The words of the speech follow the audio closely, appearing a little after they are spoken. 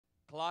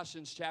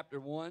Colossians chapter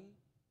 1.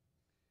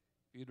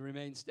 If you'd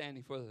remain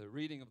standing for the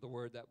reading of the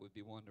word, that would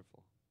be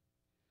wonderful.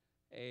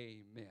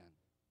 Amen.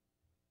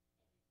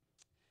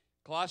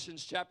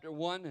 Colossians chapter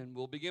 1, and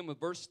we'll begin with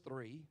verse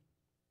 3.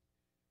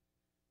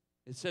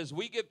 It says,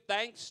 "We give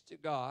thanks to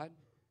God,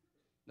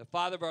 the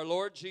Father of our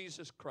Lord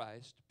Jesus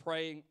Christ,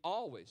 praying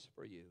always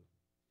for you,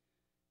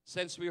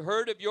 since we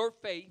heard of your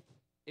faith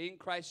in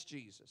Christ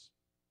Jesus,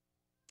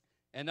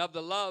 and of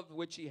the love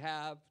which ye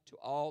have to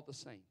all the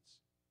saints,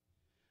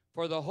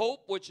 for the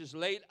hope which is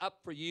laid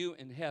up for you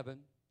in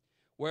heaven,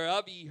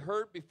 whereof ye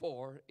heard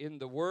before in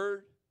the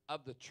word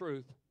of the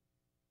truth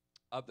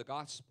of the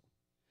gospel,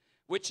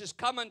 which is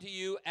come unto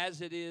you as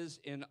it is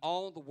in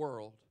all the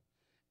world,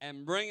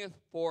 and bringeth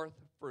forth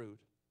fruit,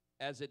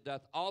 as it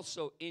doth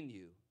also in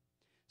you,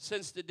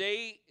 since the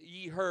day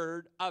ye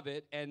heard of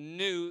it and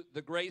knew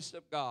the grace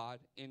of God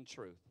in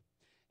truth,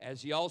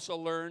 as ye also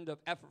learned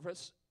of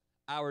Epaphras,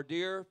 our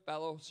dear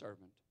fellow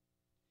servant,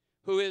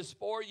 who is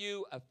for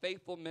you a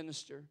faithful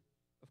minister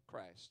of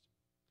Christ,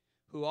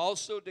 who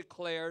also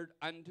declared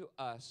unto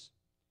us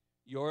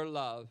your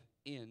love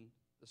in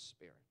the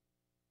Spirit."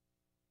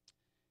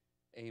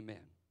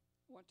 Amen.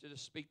 I want you to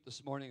speak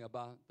this morning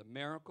about the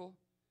miracle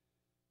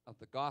of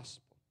the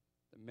gospel.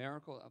 The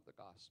miracle of the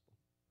gospel.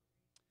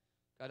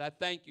 God, I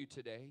thank you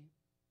today.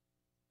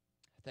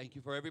 I thank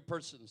you for every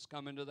person that's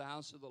come into the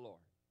house of the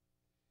Lord.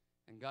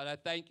 And God, I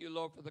thank you,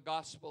 Lord, for the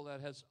gospel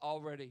that has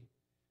already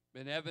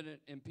been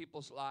evident in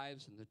people's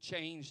lives and the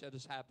change that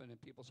has happened in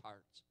people's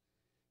hearts.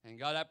 And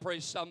God, I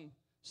pray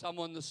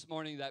someone this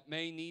morning that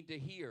may need to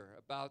hear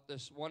about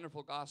this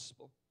wonderful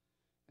gospel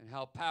and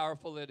how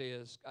powerful it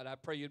is. God, I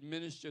pray you'd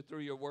minister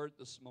through your word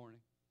this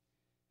morning.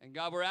 And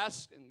God, we're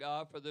asking,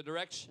 God, for the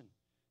direction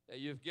that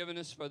you've given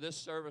us for this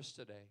service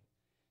today,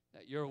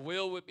 that your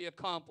will would be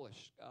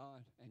accomplished,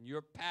 God, and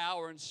your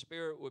power and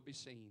spirit would be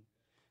seen,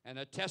 and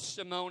a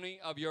testimony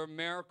of your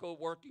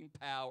miracle-working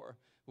power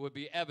would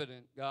be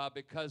evident, God,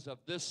 because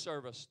of this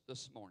service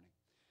this morning.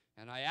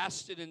 And I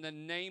asked it in the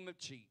name of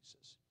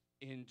Jesus,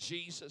 in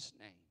Jesus'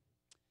 name.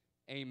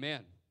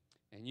 Amen.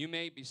 And you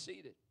may be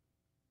seated.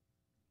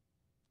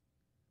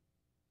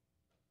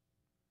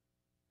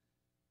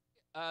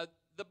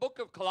 The book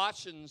of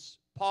Colossians,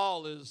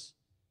 Paul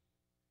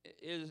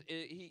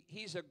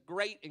he's a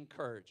great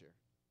encourager.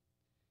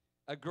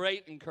 A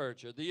great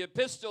encourager. The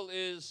epistle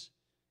is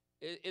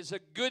a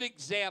good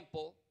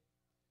example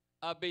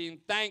of being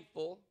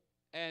thankful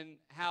and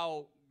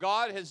how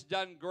God has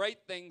done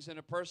great things in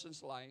a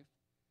person's life,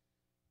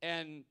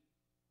 and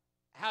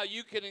how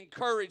you can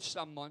encourage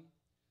someone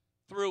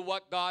through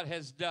what God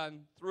has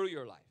done through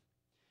your life.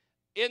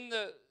 In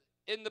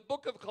the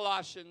book of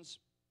Colossians,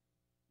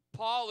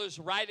 Paul is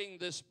writing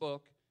this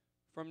book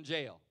from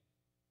jail.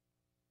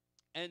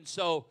 And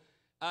so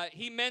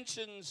he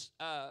mentions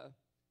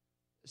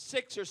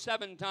 6 or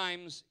 7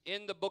 times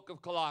in the book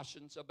of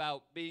Colossians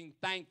about being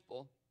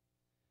thankful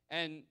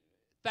and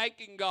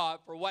thanking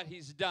God for what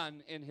he's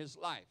done in his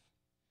life.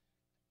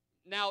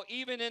 Now,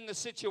 even in the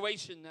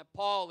situation that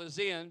Paul is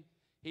in,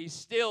 he's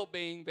still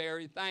being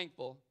very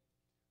thankful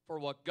for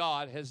what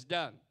God has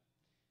done.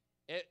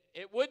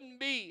 It wouldn't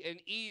be an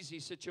easy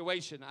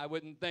situation, I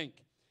wouldn't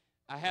think.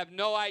 I have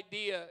no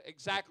idea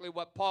exactly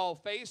what Paul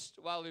faced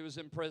while he was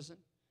in prison.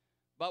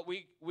 But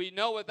we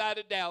know without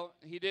a doubt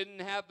he didn't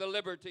have the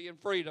liberty and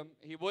freedom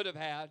he would have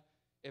had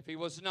if he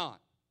was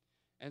not.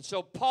 And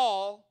so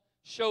Paul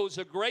shows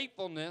a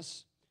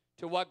gratefulness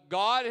to what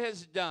God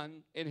has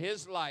done in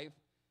his life,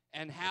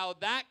 and how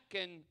that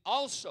can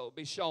also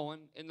be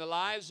shown in the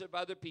lives of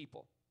other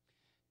people.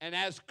 And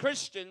as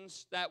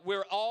Christians, that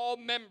we're all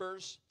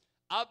members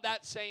of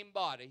that same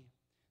body,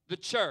 the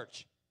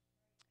church.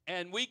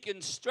 And we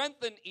can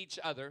strengthen each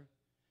other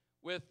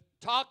with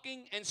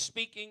talking and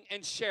speaking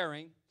and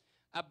sharing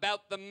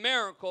about the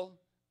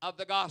miracle of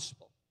the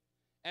gospel.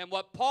 And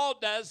what Paul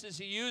does is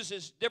he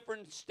uses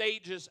different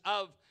stages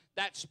of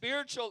that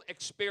spiritual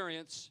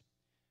experience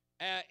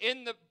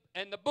in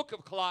the book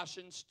of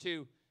Colossians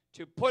to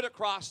put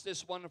across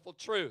this wonderful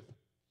truth.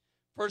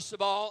 First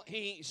of all,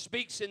 he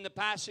speaks in the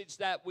passage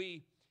that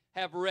we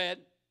have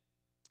read,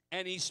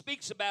 and he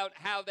speaks about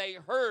how they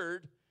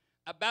heard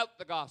about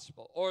the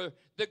gospel, or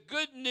the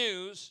good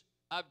news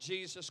of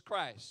Jesus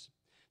Christ.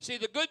 See,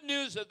 the good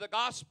news of the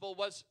gospel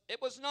was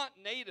not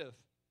native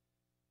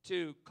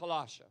to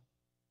Colossia.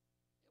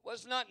 It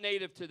was not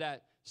native to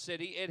that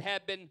city. It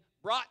had been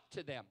brought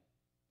to them.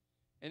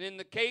 And in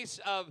the case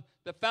of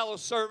the fellow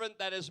servant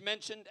that is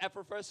mentioned,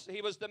 Epaphras,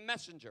 he was the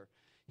messenger.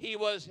 He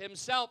was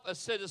himself a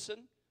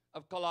citizen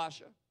of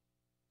Colossia,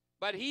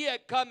 but he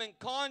had come in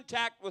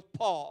contact with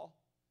Paul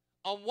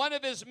on one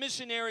of his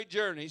missionary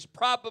journeys,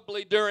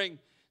 probably during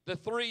the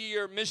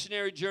 3-year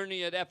missionary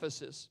journey at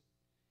Ephesus.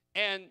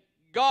 And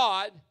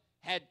God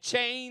had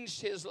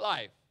changed his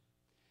life.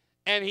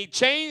 And he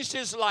changed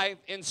his life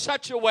in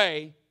such a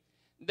way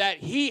that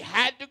he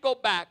had to go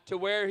back to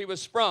where he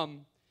was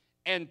from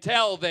and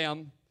tell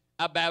them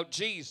about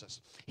Jesus.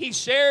 He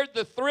shared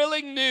the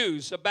thrilling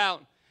news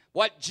about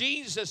what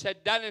Jesus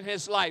had done in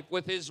his life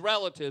with his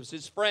relatives,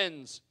 his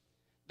friends,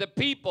 the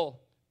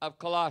people of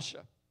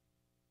Colossia.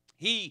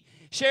 He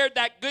shared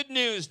that good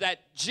news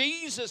that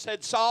Jesus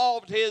had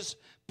solved his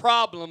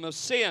problem of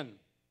sin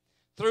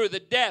through the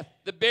death,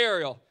 the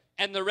burial,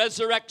 and the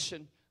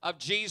resurrection of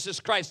Jesus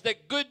Christ. The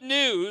good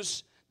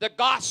news, the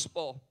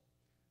gospel,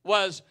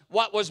 was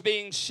what was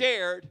being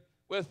shared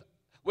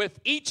with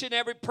each and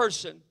every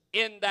person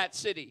in that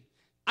city.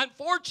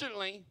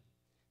 Unfortunately,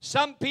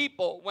 some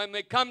people, when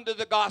they come to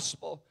the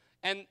gospel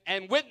and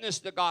witness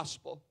the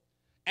gospel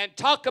and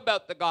talk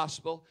about the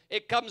gospel,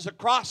 it comes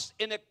across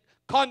in a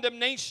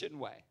condemnation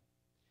way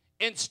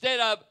instead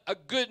of a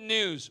good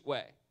news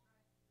way.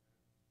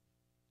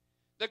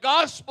 The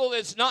gospel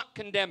is not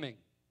condemning.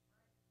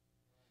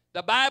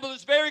 The Bible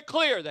is very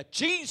clear that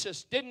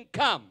Jesus didn't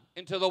come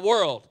into the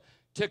world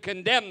to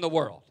condemn the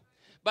world,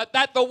 but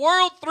that the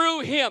world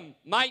through him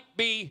might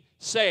be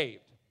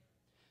saved.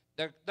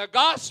 The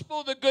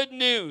gospel, the good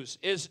news,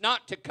 is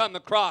not to come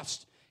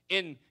across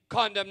in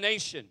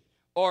condemnation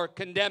or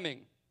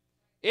condemning.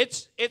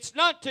 It's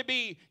not to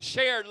be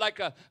shared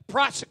like a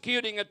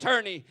prosecuting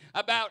attorney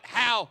about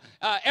how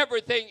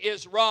everything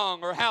is wrong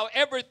or how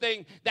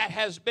everything that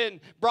has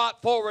been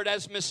brought forward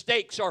as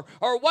mistakes or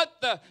what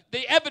the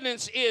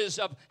evidence is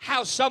of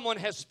how someone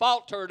has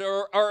faltered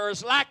or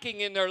is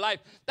lacking in their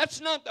life.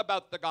 That's not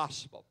about the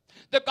gospel.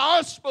 The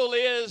gospel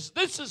is,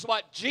 this is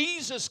what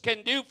Jesus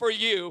can do for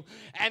you,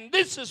 and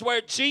this is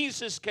where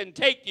Jesus can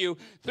take you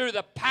through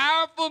the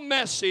powerful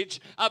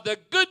message of the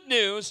good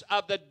news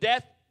of the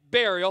death,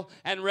 burial,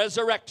 and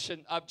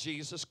resurrection of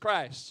Jesus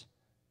Christ.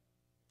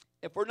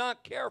 If we're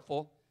not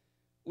careful,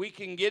 we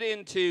can get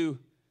into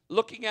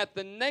looking at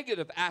the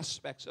negative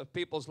aspects of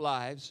people's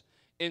lives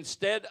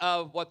instead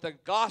of what the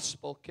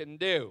gospel can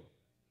do.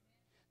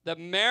 The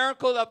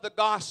miracle of the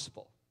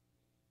gospel.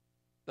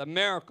 The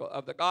miracle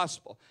of the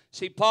gospel.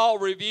 See, Paul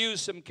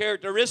reviews some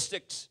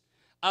characteristics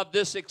of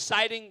this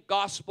exciting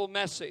gospel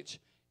message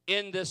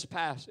in this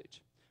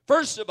passage.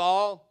 First of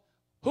all,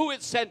 who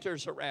it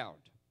centers around.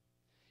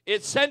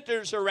 It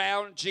centers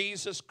around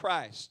Jesus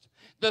Christ.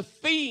 The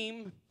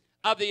theme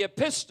of the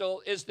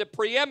epistle is the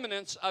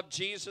preeminence of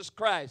Jesus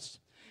Christ.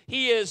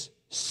 He is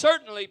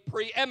certainly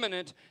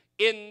preeminent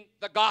in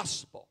the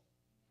gospel.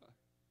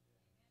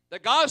 The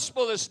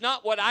gospel is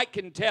not what I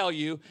can tell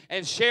you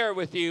and share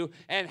with you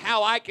and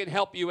how I can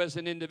help you as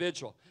an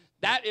individual.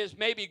 That is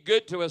maybe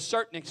good to a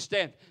certain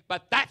extent,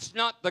 but that's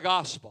not the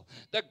gospel.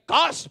 The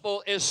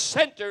gospel is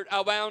centered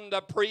around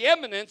the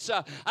preeminence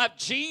of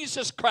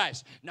Jesus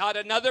Christ. Not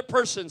another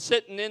person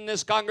sitting in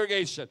this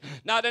congregation.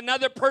 Not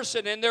another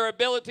person in their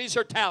abilities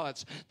or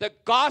talents. The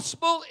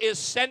gospel is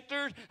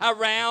centered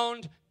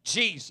around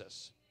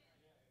Jesus.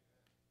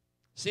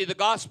 See, the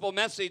gospel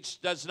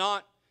message does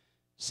not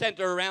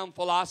center around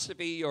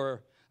philosophy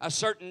or a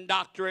certain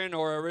doctrine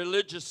or a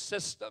religious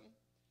system.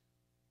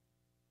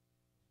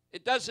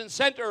 It doesn't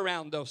center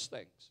around those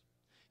things.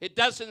 It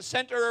doesn't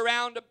center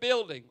around a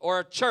building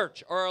or a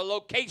church or a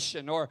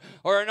location or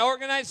an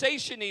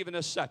organization even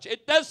as such.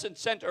 It doesn't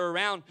center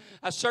around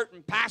a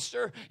certain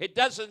pastor. It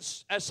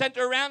doesn't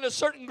center around a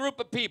certain group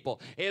of people.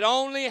 It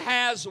only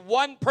has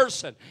one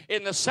person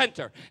in the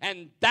center,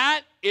 and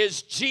that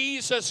is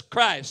Jesus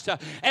Christ.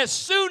 As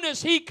soon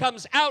as he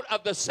comes out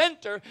of the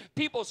center,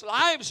 people's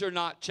lives are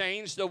not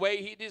changed the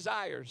way he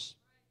desires.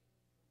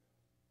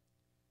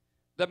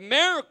 The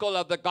miracle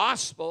of the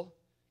gospel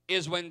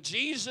is when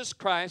Jesus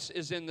Christ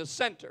is in the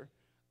center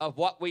of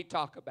what we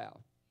talk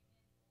about.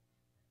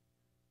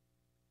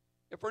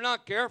 If we're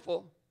not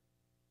careful,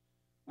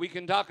 we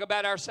can talk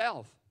about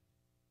ourselves.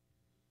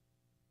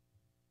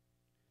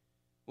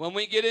 When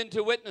we get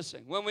into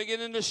witnessing, when we get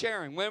into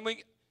sharing, when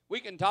we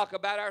can talk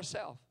about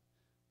ourselves.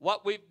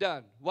 What we've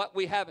done, what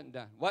we haven't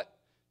done.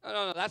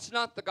 No, that's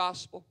not the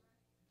gospel.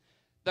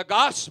 The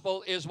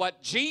gospel is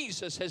what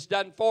Jesus has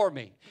done for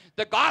me.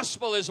 The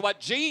gospel is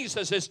what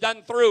Jesus has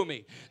done through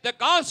me. The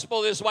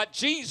gospel is what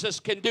Jesus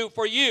can do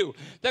for you.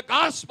 The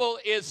gospel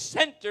is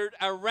centered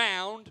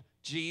around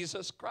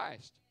Jesus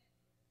Christ.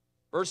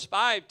 Verse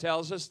 5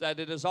 tells us that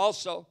it is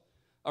also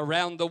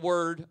around the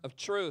word of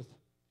truth.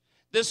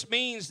 This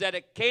means that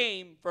it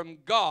came from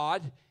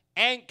God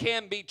and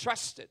can be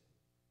trusted.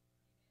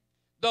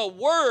 The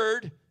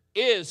word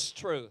is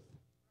truth.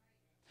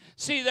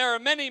 See, there are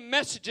many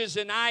messages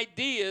and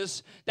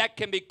ideas that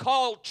can be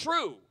called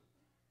true.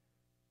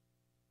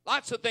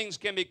 Lots of things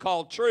can be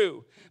called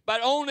true,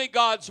 but only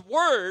God's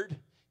word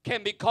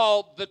can be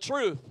called the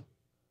truth.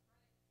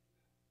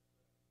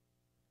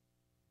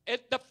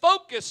 The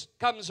focus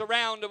comes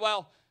around,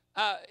 well,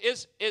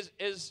 is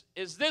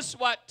this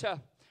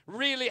what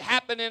really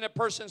happened in a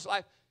person's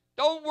life?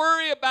 Don't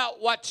worry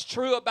about what's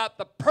true about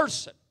the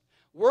person.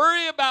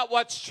 Worry about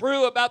what's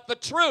true about the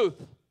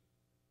truth.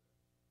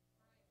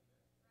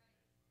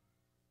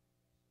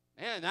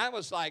 Man, that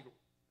was like,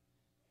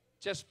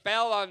 just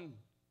fell on.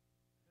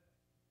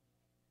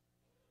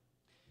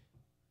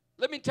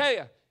 Let me tell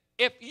you,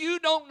 if you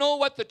don't know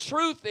what the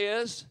truth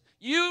is,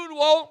 you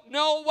won't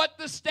know what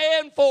to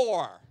stand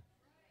for.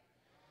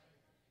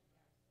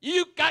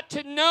 You've got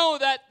to know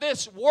that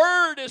this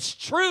word is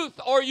truth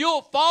or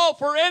you'll fall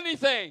for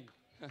anything.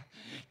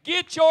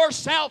 get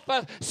yourself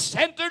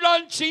centered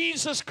on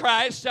Jesus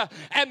Christ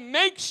and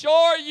make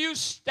sure you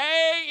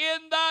stay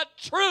in the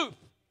truth.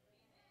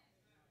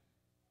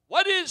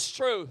 What is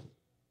truth?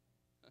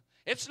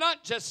 It's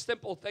not just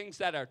simple things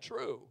that are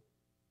true.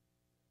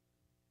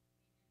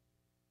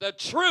 The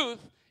truth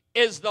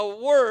is the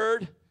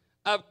Word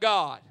of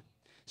God.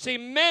 See,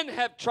 men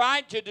have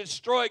tried to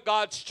destroy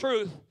God's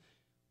truth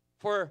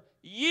for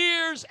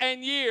years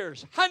and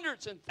years,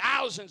 hundreds and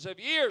thousands of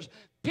years.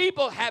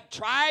 People have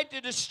tried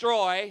to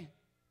destroy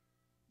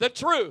the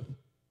truth,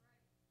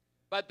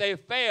 but they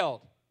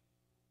failed.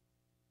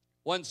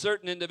 One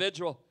certain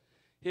individual,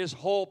 his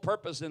whole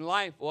purpose in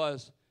life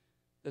was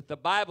that the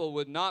Bible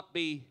would not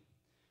be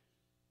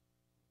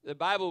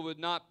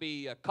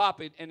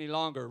copied any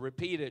longer,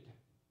 repeated,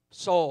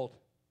 sold.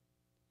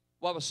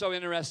 What was so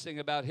interesting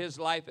about his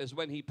life is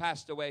when he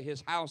passed away,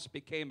 his house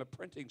became a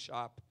printing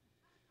shop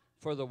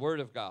for the Word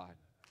of God.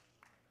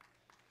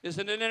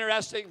 Isn't it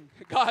interesting?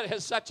 God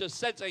has such a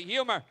sense of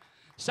humor.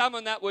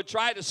 Someone that would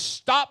try to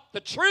stop the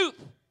truth,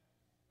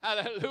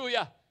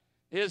 hallelujah,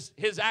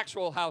 his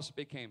actual house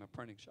became a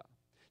printing shop.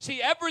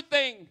 See,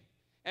 everything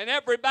and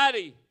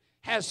everybody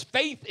has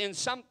faith in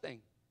something.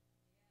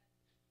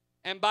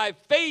 And by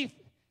faith,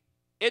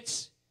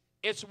 it's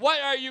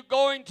what are you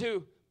going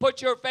to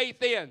put your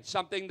faith in?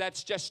 Something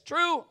that's just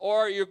true,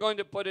 or you're going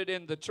to put it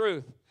in the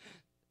truth.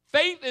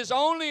 Faith is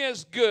only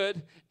as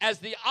good as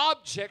the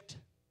object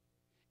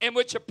in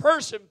which a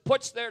person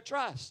puts their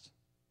trust.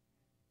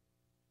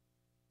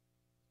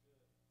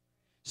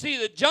 See,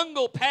 the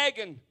jungle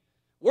pagan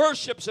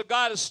worships a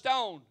god of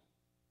stone.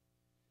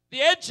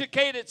 The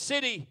educated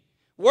city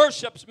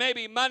worships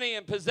maybe money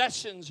and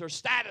possessions or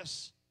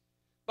status.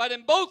 But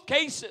in both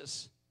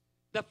cases,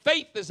 the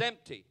faith is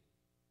empty.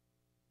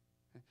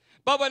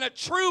 But when a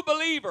true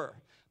believer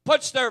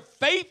puts their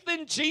faith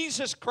in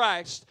Jesus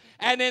Christ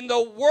and in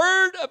the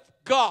Word of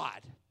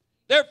God,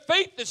 their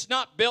faith is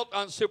not built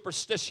on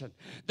superstition.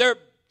 Their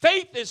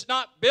faith is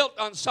not built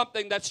on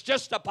something that's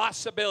just a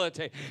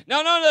possibility.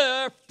 No.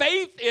 Their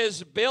faith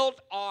is built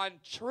on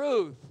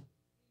truth.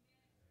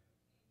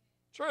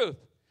 Truth.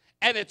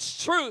 And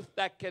it's truth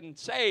that can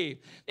save.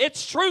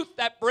 It's truth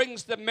that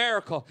brings the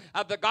miracle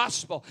of the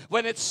gospel.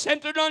 When it's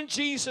centered on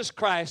Jesus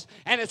Christ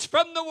and it's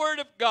from the Word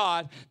of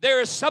God,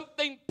 there is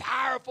something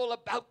powerful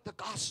about the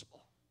gospel.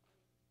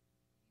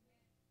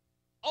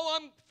 Oh,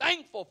 I'm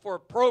thankful for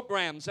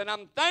programs, and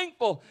I'm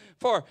thankful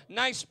for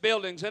nice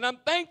buildings, and I'm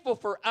thankful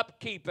for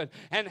upkeep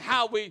and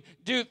how we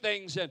do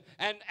things and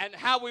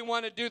how we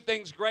want to do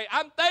things great.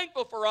 I'm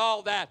thankful for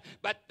all that,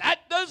 but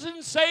that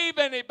doesn't save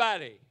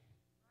anybody.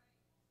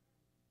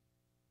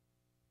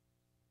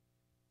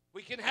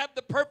 We can have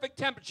the perfect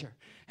temperature,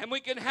 and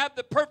we can have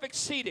the perfect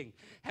seating,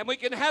 and we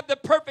can have the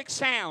perfect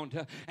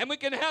sound, and we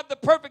can have the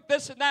perfect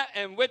this and that,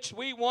 in which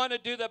we want to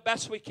do the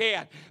best we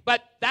can.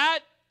 But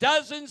that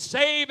doesn't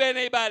save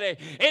anybody.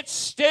 It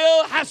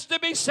still has to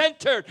be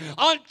centered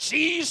on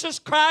Jesus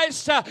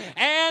Christ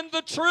and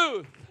the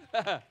truth.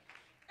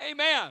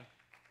 Amen.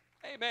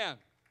 Amen.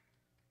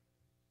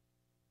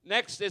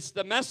 Next, it's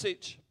the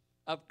message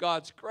of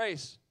God's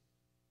grace.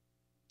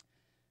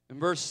 In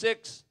verse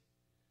 6,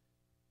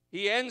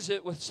 he ends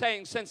it with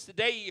saying, since the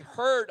day ye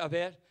heard of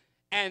it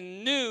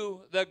and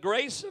knew the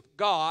grace of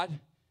God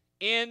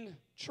in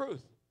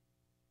truth.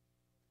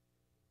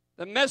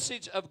 The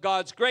message of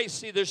God's grace.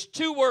 See, there's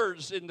two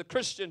words in the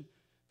Christian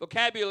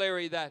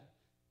vocabulary that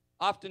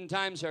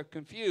oftentimes are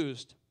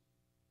confused.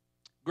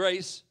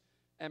 Grace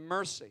and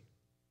mercy.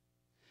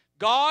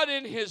 God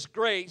in His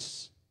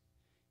grace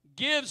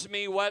gives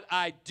me what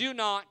I do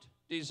not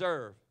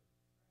deserve.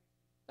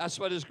 That's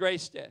what His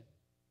grace did.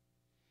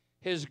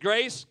 His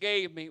grace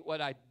gave me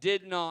what I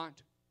did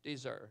not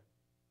deserve.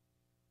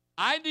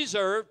 I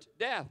deserved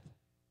death.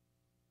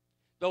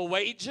 The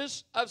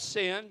wages of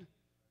sin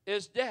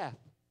is death.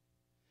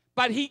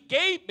 But He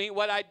gave me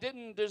what I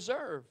didn't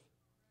deserve.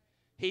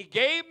 He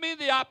gave me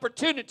the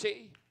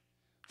opportunity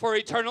for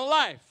eternal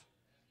life.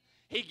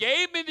 He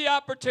gave me the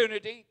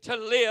opportunity to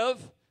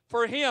live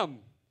for Him.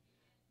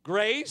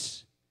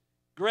 Grace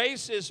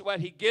is what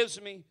He gives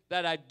me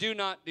that I do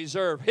not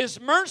deserve. His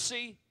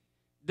mercy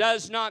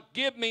does not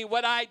give me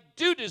what I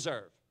do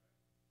deserve.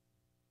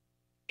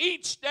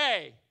 Each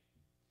day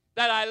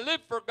that I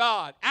live for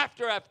God,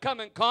 after I've come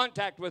in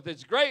contact with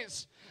His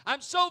grace,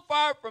 I'm so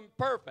far from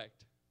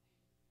perfect.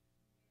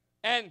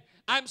 And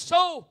I'm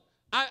so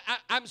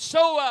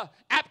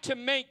apt to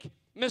make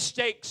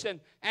mistakes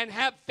and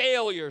have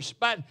failures.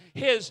 But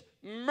His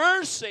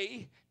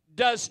mercy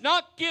does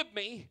not give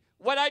me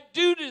what I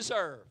do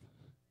deserve.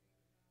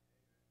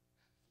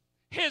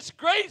 His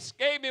grace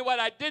gave me what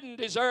I didn't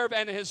deserve,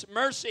 and His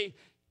mercy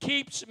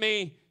keeps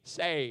me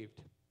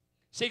saved.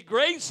 See,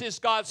 grace is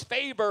God's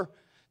favor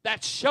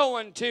that's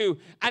shown to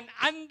an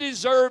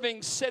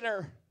undeserving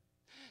sinner.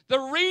 The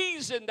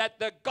reason that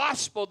the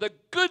gospel, the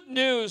good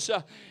news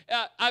of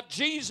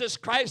Jesus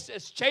Christ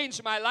has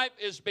changed my life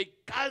is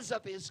because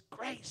of His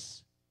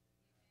grace.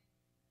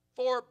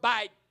 For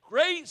by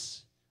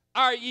grace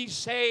are ye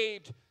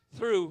saved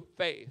through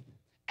faith,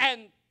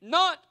 and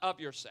not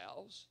of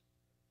yourselves.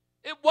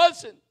 It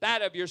wasn't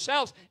that of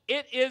yourselves.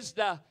 It is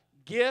the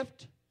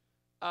gift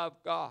of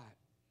God.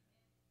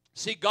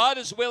 See, God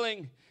is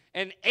willing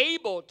and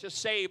able to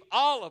save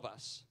all of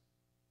us.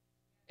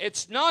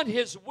 It's not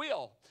His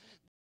will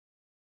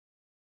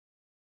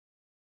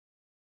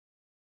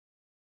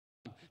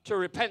to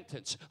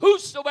repentance.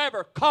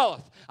 Whosoever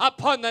calleth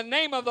upon the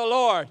name of the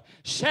Lord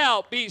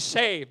shall be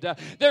saved.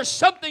 There's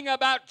something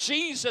about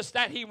Jesus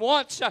that He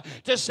wants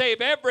to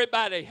save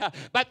everybody,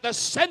 but the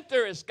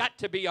center has got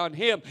to be on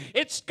Him.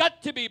 It's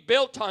got to be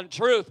built on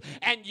truth,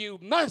 and you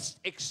must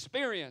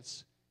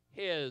experience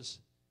His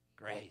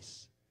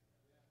grace.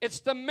 It's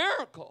the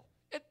miracle.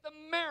 It's the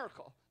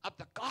miracle of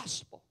the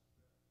gospel.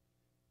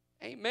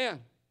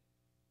 Amen.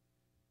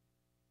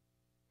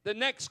 The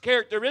next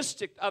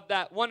characteristic of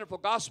that wonderful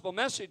gospel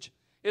message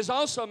is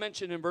also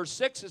mentioned in verse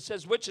 6. It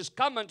says, which is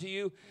come unto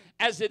you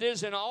as it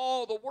is in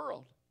all the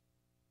world.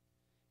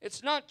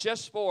 It's not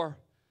just for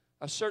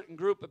a certain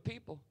group of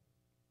people.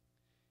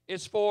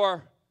 It's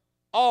for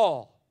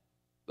all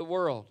the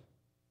world.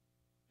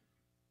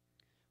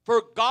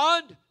 For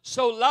God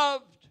so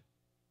loved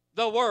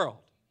the world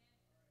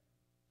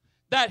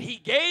that He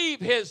gave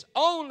His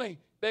only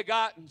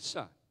begotten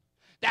Son,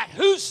 that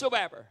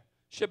whosoever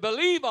should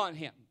believe on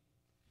Him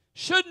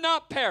should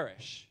not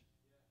perish,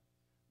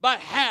 but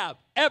have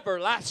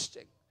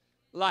everlasting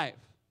life.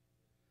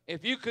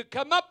 If you could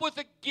come up with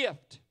a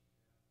gift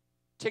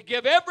to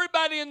give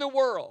everybody in the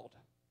world,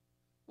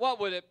 what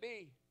would it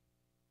be?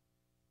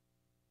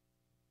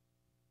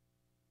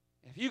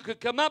 If you could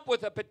come up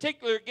with a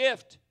particular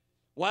gift,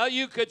 well,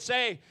 you could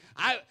say,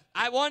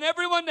 I want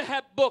everyone to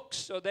have books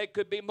so they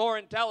could be more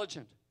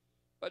intelligent.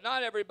 But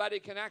not everybody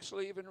can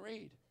actually even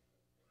read.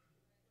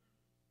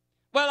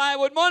 Well, I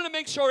would want to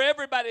make sure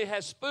everybody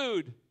has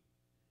food.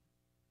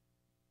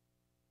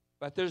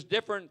 But there's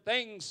different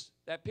things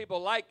that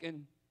people like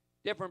in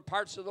different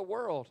parts of the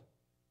world.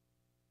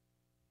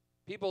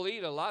 People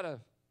eat a lot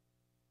of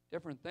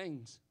different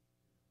things.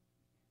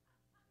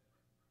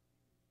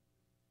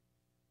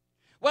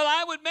 Well,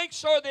 I would make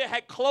sure they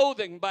had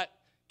clothing, but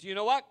do you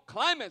know what?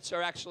 Climates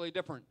are actually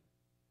different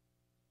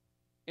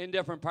in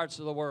different parts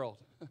of the world.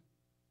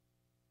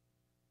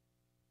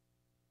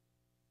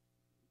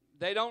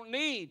 They don't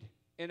need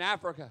in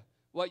Africa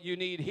what you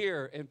need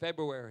here in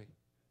February.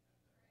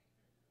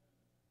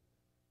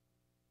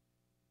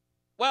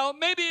 Well,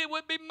 maybe it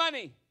would be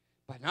money,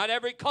 but not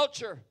every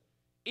culture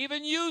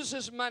even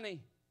uses money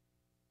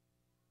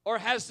or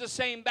has the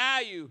same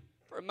value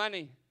for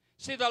money.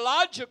 See, the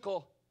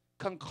logical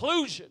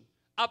conclusion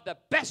of the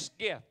best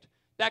gift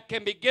that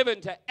can be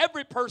given to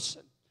every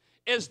person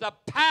is the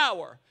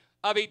power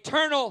of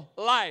eternal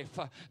life,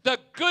 the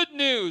good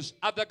news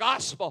of the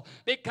gospel,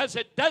 because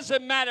it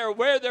doesn't matter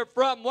where they're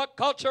from, what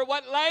culture,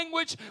 what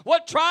language,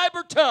 what tribe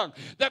or tongue.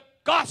 The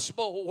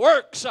gospel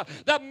works.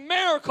 The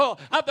miracle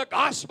of the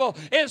gospel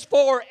is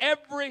for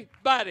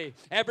everybody.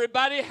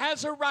 Everybody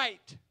has a right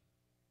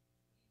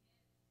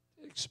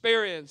to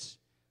experience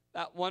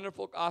that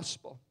wonderful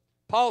gospel.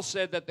 Paul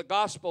said that the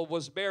gospel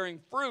was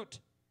bearing fruit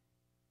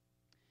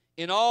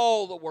in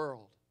all the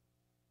world.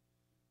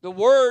 The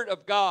Word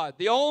of God,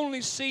 the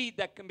only seed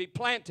that can be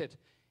planted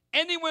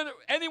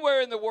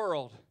anywhere in the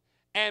world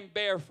and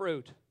bear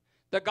fruit.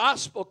 The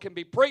gospel can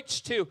be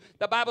preached to,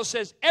 the Bible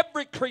says,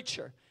 every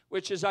creature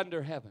which is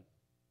under heaven.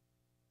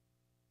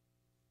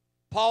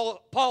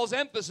 Paul's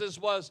emphasis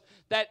was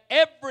that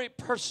every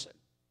person,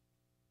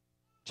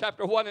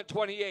 chapter 1 and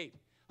 28,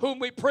 whom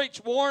we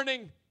preach,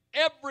 warning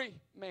every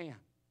man,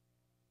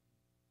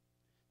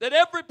 that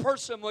every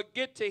person would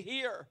get to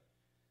hear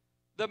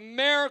the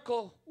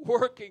miracle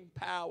working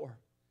power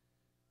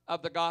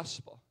of the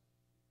gospel.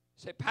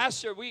 You say,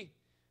 Pastor,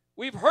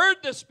 we've heard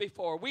this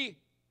before. We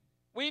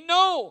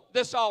know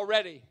this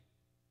already.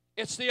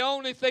 It's the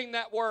only thing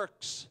that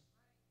works.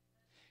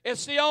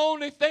 It's the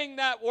only thing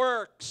that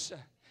works.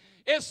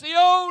 It's the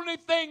only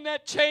thing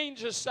that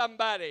changes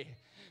somebody.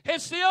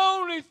 It's the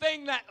only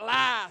thing that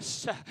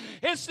lasts.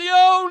 It's the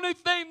only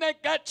thing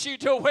that got you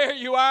to where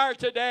you are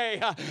today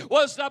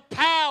was the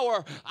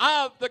power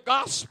of the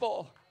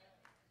gospel.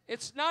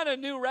 It's not a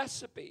new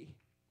recipe.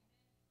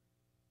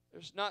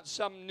 There's not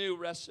some new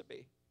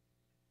recipe.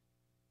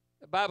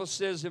 The Bible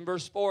says in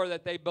verse 4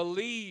 that they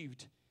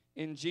believed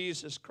in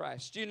Jesus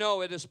Christ. Do you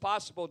know it is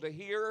possible to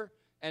hear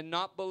and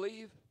not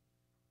believe?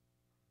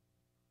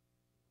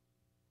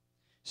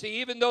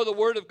 See, even though the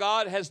Word of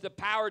God has the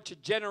power to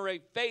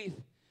generate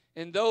faith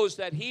in those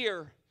that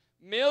hear,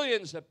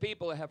 millions of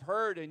people have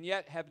heard and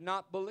yet have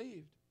not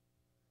believed.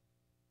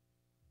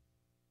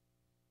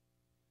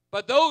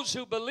 But those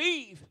who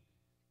believe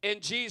in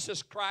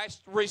Jesus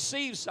Christ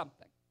receive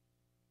something.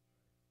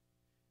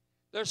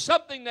 There's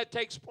something that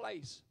takes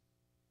place.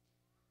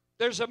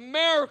 There's a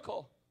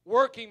miracle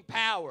working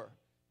power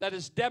that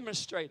is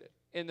demonstrated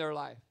in their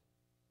life.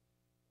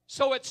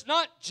 So it's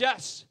not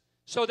just,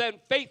 so then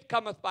faith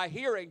cometh by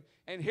hearing,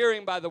 and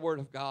hearing by the Word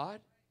of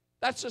God.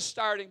 That's a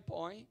starting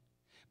point.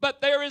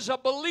 But there is a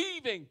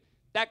believing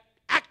that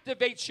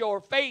activates your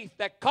faith,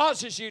 that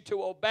causes you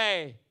to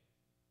obey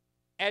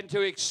and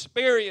to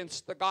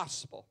experience the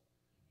gospel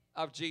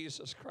of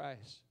Jesus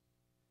Christ.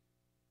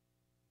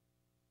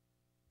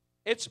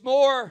 It's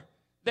more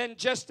than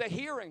just a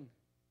hearing.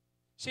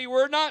 See,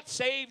 we're not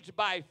saved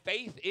by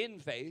faith in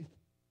faith.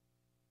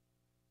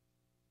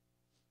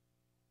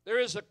 There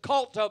is a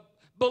cult of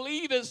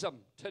believism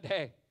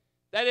today,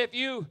 that if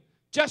you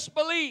just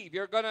believe,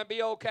 you're going to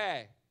be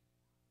okay.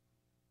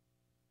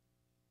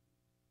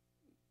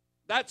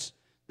 That's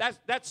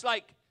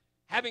like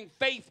having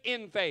faith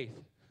in faith.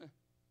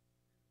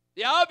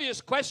 The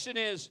obvious question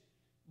is,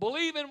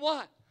 believe in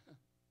what?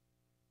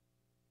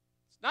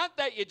 It's not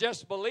that you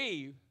just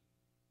believe.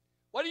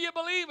 What are you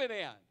believing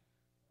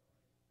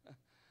in?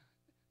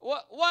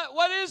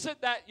 What is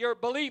it that your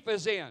belief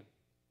is in?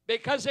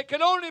 Because it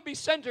can only be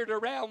centered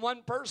around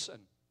one person.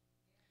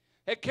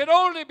 It can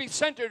only be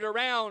centered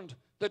around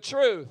the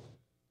truth.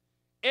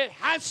 It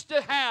has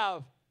to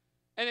have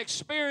an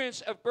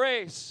experience of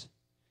grace.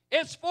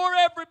 It's for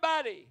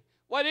everybody.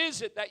 What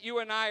is it that you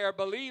and I are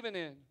believing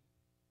in?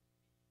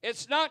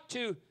 It's not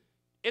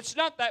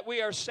that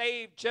we are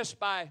saved just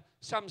by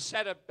some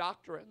set of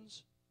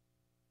doctrines.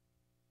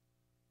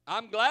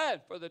 I'm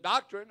glad for the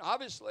doctrine,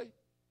 obviously.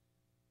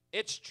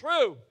 It's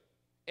true.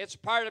 It's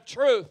part of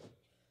truth.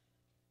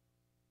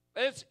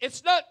 But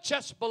it's not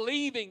just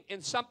believing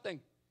in something.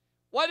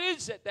 What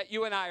is it that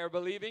you and I are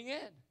believing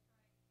in?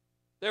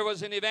 There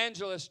was an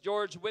evangelist,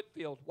 George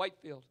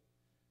Whitefield.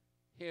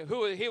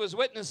 He was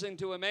witnessing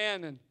to a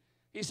man, and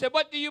he said,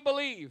 "What do you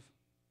believe?"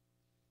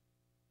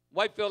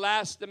 Whitefield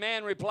asked. The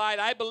man replied,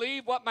 "I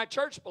believe what my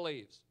church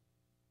believes."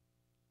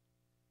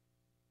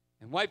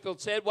 And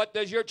Whitefield said, "What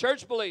does your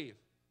church believe?"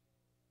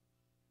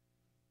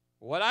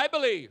 "What I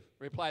believe,"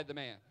 replied the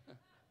man.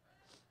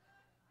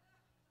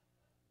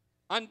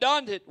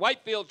 Undaunted,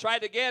 Whitefield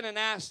tried again and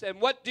asked,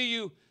 "And what do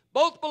you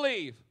both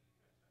believe?"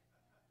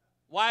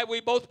 "Why, we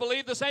both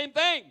believe the same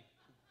thing."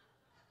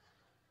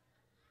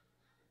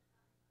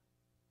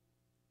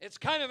 It's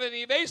kind of an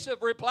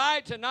evasive reply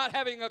to not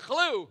having a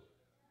clue.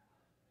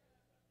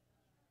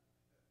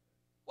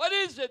 What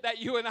is it that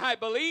you and I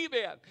believe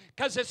in?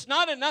 Because it's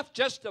not enough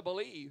just to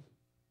believe.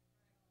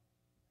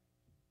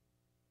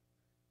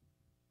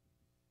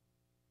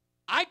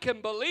 I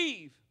can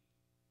believe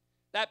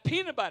that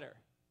peanut butter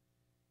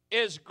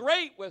is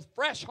great with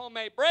fresh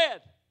homemade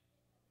bread,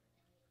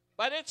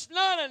 but it's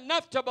not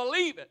enough to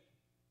believe it.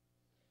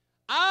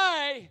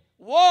 I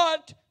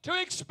want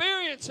to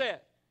experience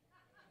it.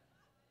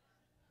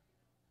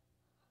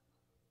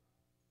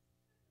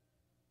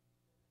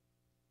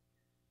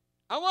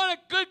 I want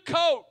a good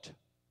coat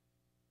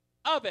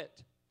of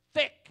it,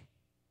 thick.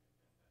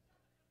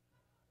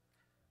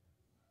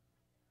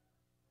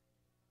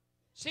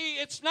 See,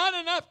 it's not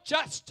enough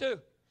just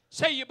to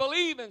say you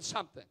believe in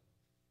something.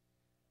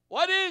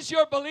 What is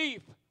your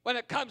belief when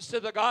it comes to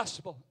the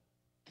gospel?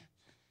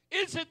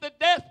 Is it the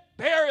death,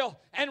 burial,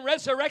 and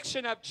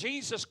resurrection of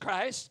Jesus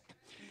Christ?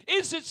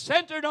 Is it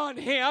centered on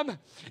Him?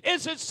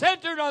 Is it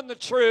centered on the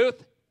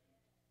truth?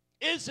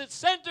 Is it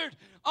centered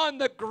on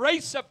the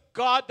grace of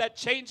God that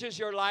changes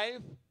your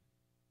life?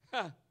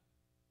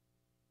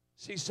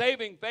 See,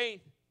 saving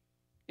faith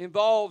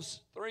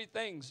involves three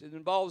things. It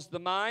involves the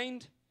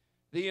mind,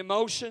 the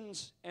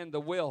emotions, and the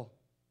will.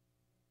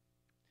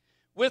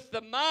 With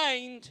the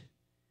mind,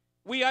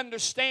 we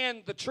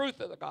understand the truth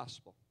of the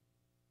gospel.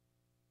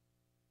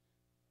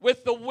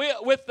 With the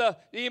will, with the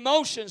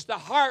emotions, the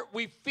heart,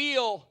 we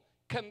feel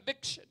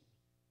conviction.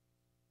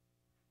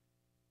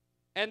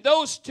 And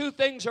those two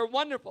things are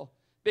wonderful,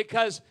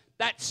 because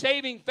that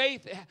saving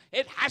faith,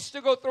 it has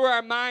to go through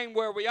our mind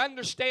where we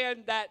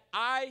understand that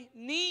I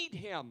need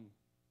Him.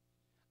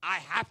 I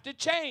have to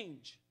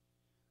change.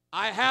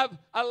 I have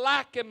a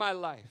lack in my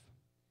life.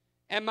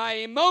 And my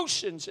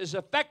emotions is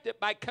affected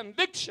by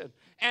conviction.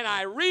 And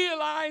I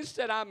realize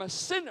that I'm a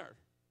sinner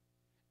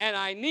and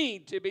I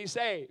need to be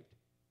saved.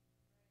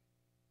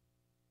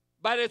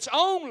 But it's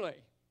only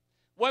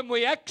when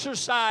we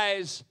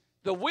exercise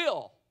the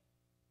will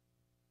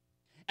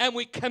and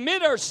we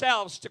commit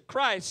ourselves to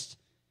Christ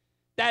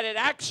that it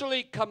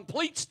actually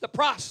completes the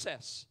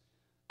process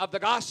of the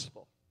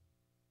gospel.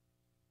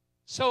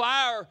 So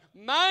our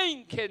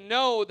mind can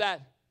know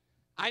that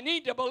I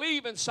need to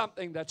believe in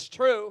something that's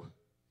true,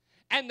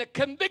 and the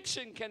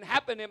conviction can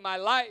happen in my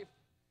life,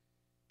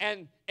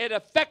 and it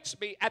affects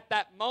me at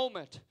that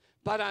moment.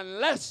 But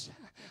unless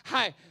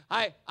I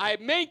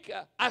make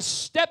a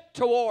step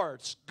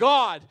towards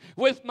God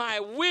with my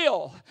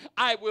will,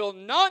 I will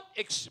not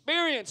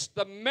experience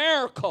the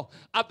miracle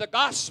of the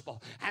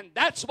gospel. And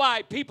that's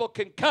why people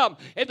can come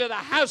into the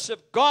house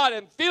of God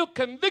and feel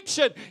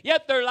conviction,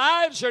 yet their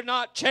lives are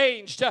not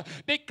changed,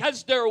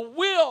 because their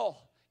will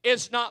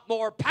is not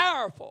more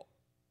powerful.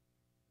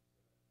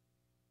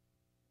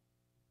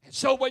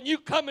 So when you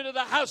come into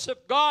the house of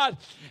God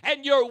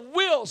and your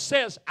will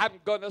says, I'm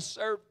going to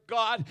serve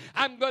God,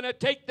 I'm going to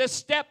take this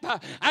step,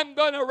 I'm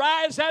going to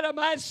rise out of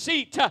my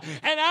seat, and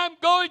I'm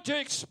going to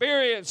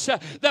experience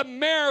the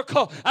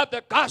miracle of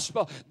the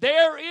gospel,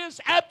 there is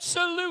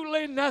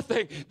absolutely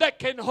nothing that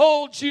can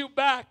hold you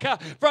back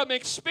from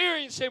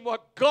experiencing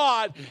what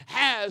God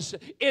has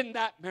in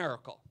that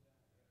miracle.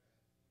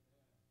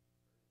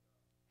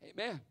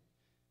 Amen.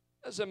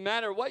 Doesn't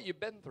matter what you've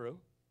been through.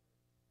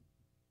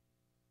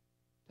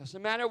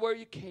 Doesn't matter where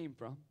you came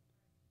from.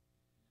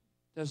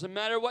 Doesn't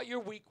matter what your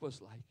week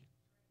was like.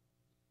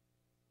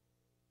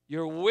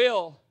 Your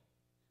will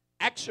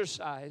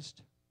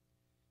exercised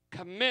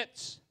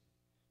commits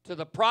to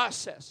the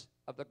process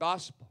of the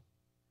gospel.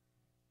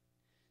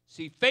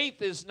 See,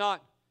 faith is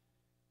not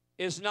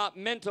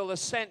mental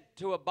assent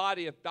to a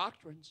body of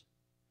doctrines,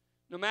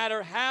 no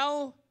matter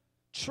how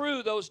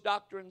true those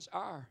doctrines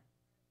are.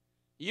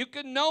 You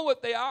can know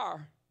what they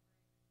are.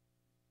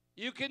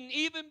 You can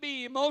even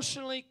be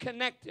emotionally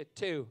connected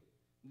to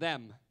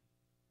them.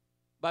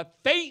 But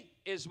faith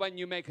is when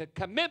you make a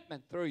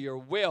commitment through your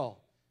will.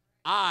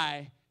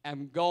 I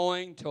am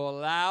going to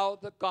allow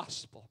the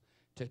gospel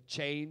to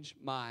change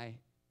my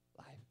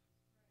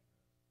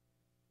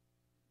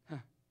life.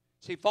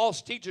 See,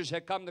 false teachers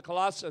had come to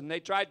Colossae, and they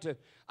tried to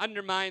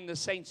undermine the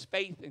saints'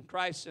 faith in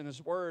Christ and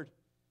His Word.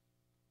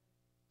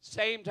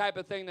 Same type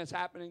of thing that's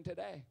happening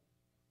today.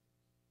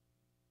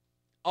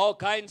 All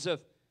kinds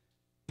of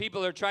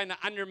people are trying to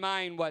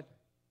undermine what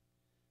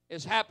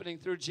is happening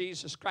through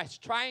Jesus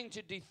Christ, trying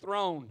to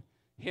dethrone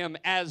Him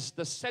as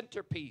the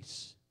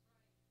centerpiece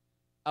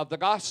of the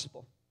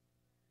gospel.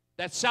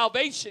 That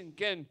salvation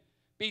can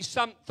be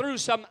through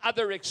some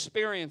other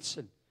experience,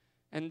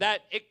 and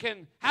that it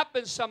can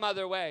happen some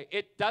other way.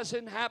 It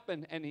doesn't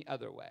happen any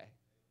other way.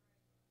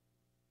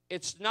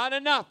 It's not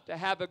enough to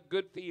have a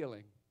good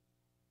feeling.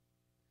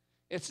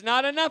 It's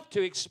not enough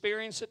to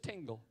experience a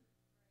tingle.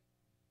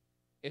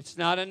 It's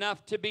not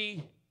enough to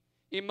be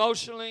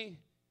emotionally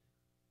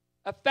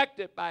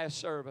affected by a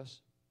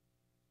service.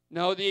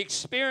 No, the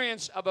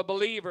experience of a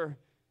believer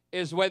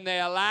is when they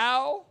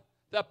allow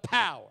the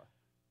power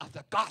of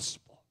the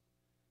gospel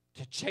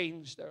to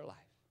change their life.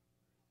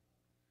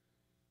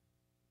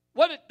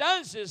 What it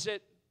does is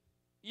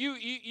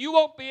you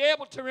won't be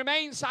able to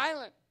remain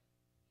silent.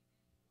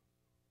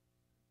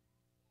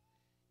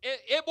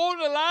 It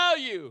won't allow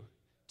you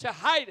to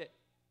hide it.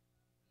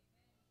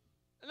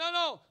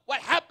 No. What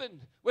happened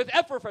with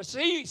Epaphras?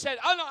 He said,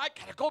 oh no, I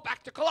got to go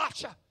back to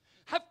Colossia.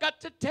 I've got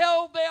to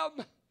tell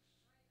them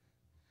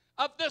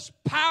of this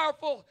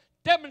powerful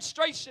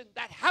demonstration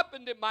that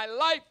happened in my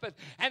life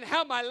and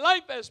how my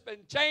life has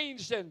been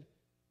changed.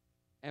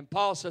 And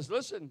Paul says,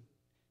 listen,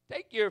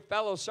 take your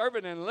fellow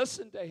servant and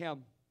listen to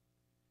him.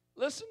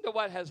 Listen to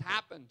what has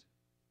happened.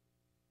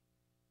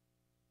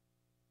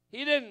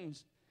 He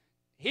didn't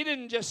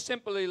just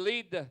simply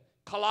lead the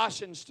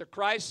Colossians to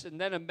Christ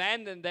and then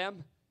abandon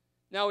them.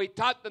 No, he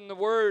taught them the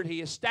word.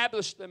 He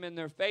established them in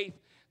their faith.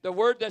 The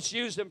word that's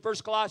used in 1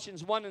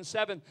 Colossians 1 and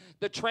 7,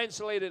 the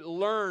translated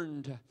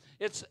learned.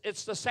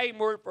 It's the same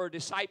word for a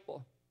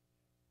disciple.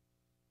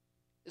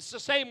 It's the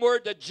same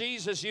word that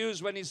Jesus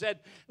used when he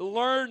said,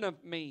 learn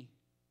of me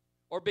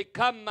or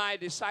become my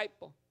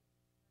disciple.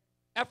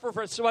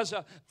 Epaphras was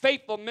a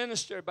faithful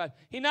minister, but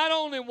he not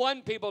only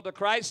won people to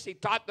Christ, he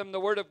taught them the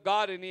Word of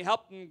God, and he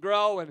helped them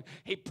grow, and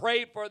he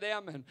prayed for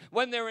them, and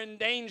when they were in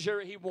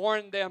danger, he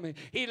warned them.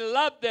 He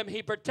loved them.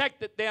 He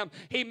protected them.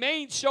 He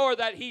made sure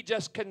that he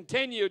just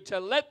continued to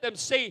let them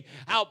see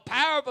how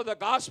powerful the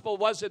gospel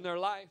was in their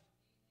life.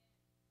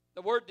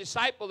 The word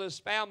disciple is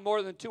found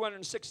more than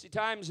 260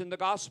 times in the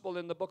gospel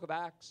in the book of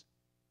Acts.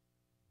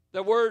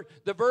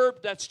 The verb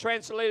that's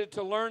translated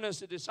to learn as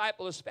a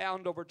disciple is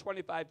found over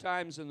 25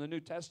 times in the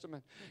New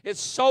Testament. It's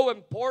so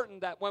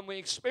important that when we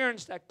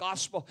experience that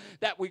gospel,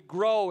 that we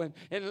grow in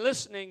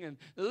listening and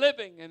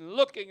living and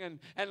looking and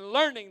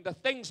learning the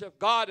things of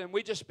God, and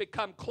we just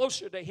become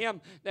closer to Him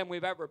than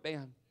we've ever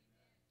been.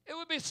 It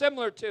would be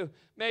similar to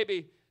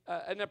maybe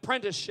an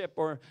apprenticeship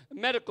or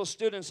medical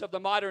students of the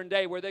modern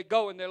day where they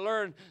go and they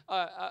learn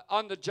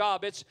on the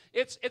job.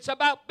 It's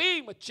about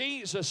being with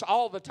Jesus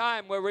all the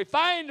time, where we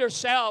find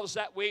ourselves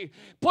that we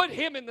put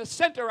Him in the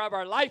center of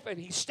our life and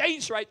He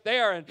stays right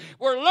there, and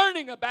we're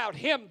learning about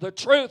Him, the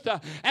truth,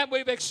 and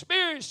we've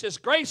experienced His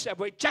grace, and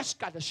we just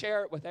got to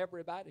share it with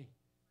everybody.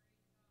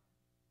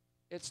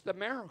 It's the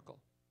miracle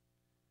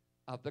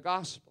of the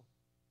gospel.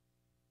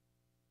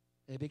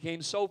 They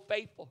became so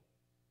faithful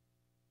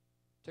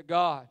to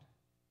God.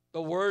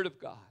 The Word of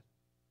God.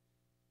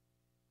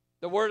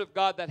 The Word of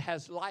God that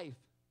has life.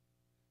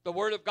 The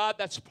Word of God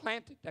that's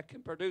planted, that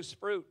can produce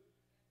fruit.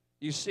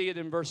 You see it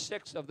in verse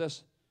 6 of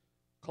this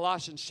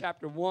Colossians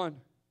chapter 1.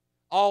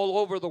 All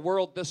over the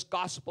world, this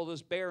gospel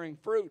is bearing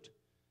fruit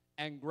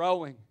and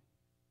growing.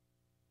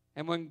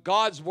 And when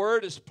God's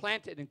Word is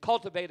planted and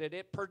cultivated,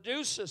 it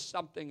produces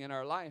something in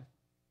our life.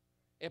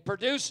 It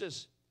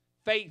produces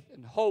faith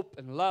and hope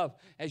and love,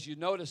 as you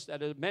notice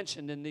that is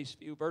mentioned in these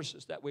few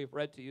verses that we've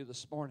read to you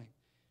this morning.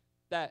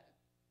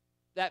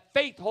 That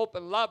faith, hope,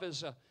 and love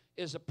is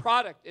a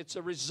product. It's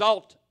a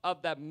result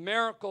of that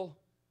miracle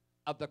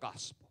of the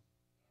gospel.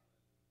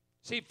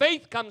 See,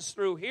 faith comes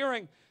through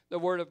hearing the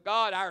Word of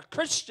God. Our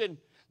Christian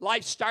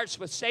life starts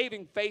with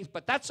saving faith,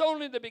 but that's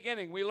only the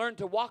beginning. We learn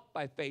to walk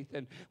by faith,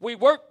 and we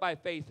work by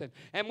faith,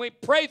 and we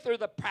pray through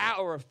the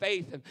power of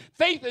faith. And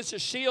faith is a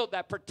shield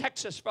that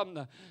protects us from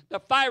the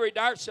fiery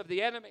darts of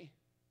the enemy.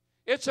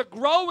 It's a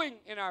growing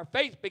in our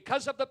faith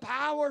because of the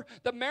power,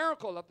 the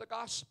miracle of the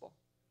gospel.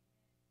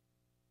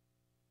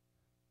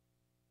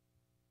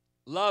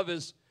 Love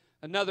is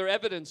another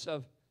evidence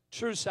of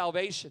true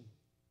salvation.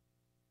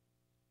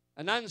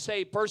 An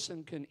unsaved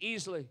person can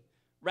easily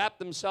wrap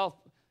themselves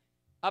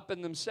up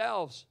in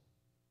themselves.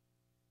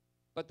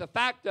 But the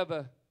fact of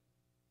a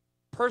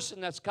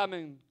person that's come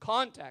in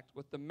contact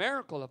with the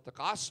miracle of the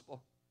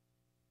gospel,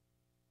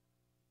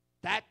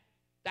 that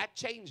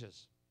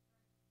changes.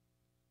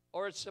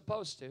 Or it's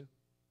supposed to.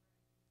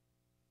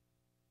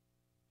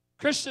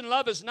 Christian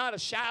love is not a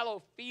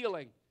shallow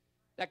feeling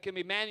that can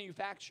be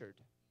manufactured.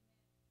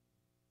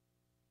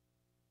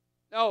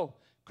 No,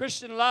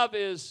 Christian love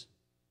is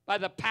by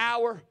the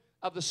power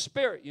of the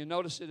Spirit. You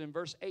notice it in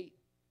verse 8.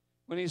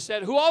 When he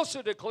said, who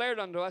also declared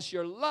unto us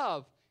your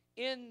love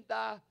in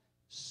the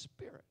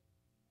Spirit.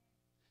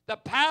 The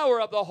power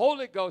of the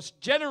Holy Ghost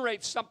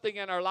generates something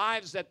in our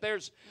lives that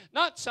there's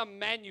not some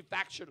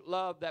manufactured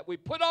love that we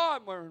put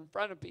on when we're in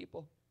front of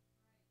people.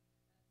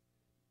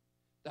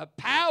 The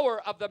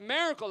power of the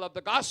miracle of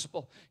the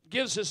gospel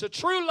gives us a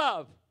true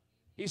love.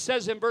 He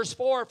says in verse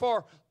 4,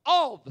 for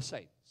all the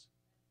saints.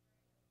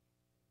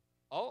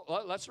 Oh,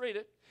 well, let's read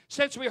it.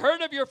 Since we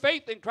heard of your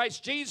faith in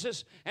Christ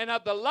Jesus and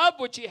of the love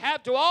which ye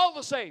have to all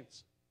the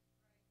saints.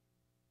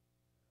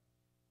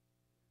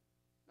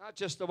 Not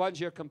just the ones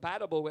you're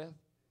compatible with.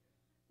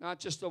 Not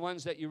just the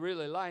ones that you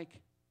really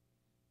like.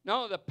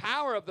 No, the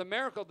power of the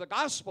miracle of the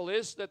gospel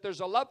is that there's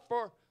a love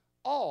for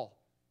all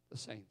the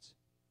saints.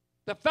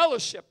 The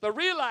fellowship, the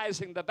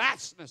realizing the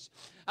vastness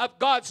of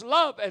God's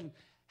love and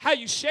how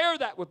you share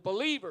that with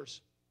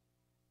believers.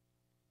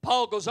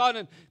 Paul goes on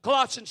in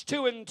Colossians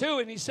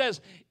 2:2 and he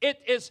says,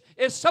 it is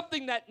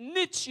something that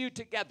knits you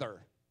together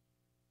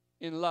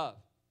in love.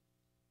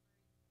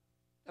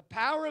 The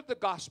power of the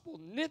gospel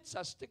knits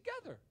us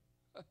together.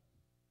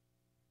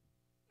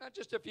 Not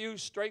just a few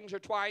strings or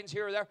twines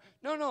here or there.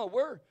 No,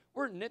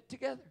 we're knit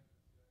together.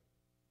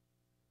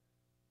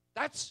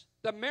 That's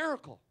the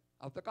miracle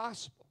of the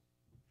gospel.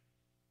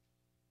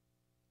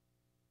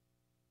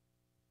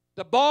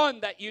 The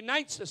bond that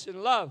unites us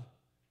in love,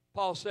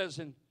 Paul says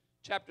in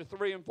chapter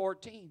 3 and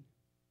 14.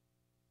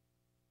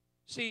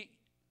 See,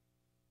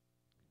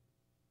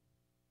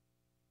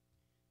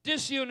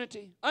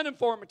 disunity,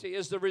 uniformity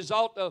is the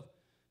result of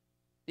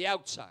the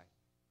outside.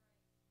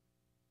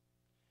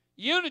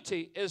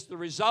 Unity is the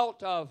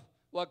result of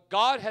what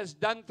God has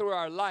done through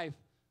our life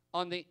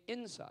on the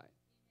inside.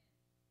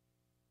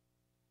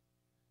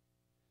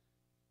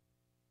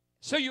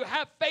 So you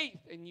have faith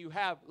and you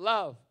have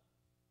love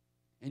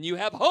and you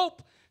have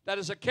hope. That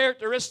is a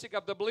characteristic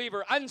of the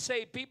believer.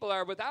 Unsaved people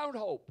are without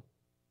hope.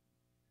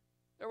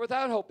 They're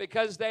without hope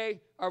because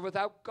they are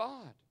without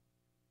God.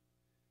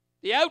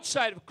 The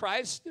outside of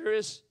Christ, there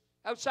is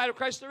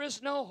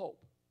no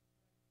hope.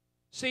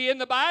 See, in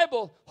the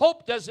Bible,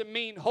 hope doesn't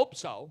mean hope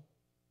so.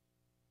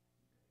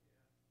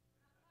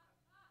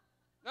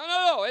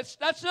 No,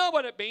 that's not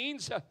what it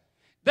means.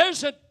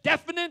 There's a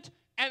definite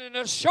and an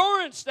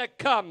assurance that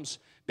comes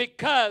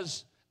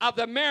because of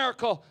the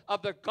miracle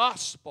of the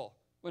gospel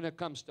when it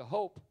comes to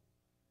hope.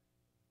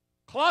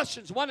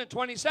 Colossians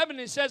 1:27,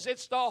 he says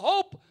it's the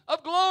hope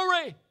of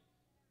glory.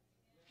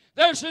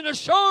 There's an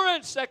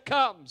assurance that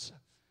comes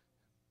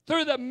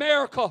through the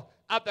miracle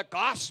of the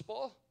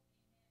gospel.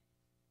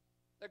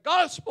 The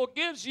gospel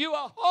gives you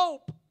a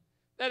hope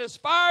that is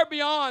far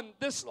beyond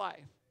this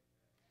life.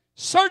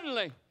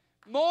 Certainly,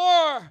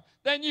 more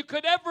than you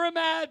could ever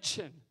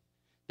imagine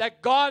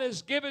that God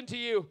has given to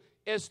you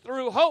is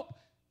through hope.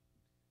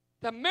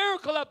 The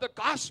miracle of the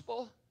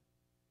gospel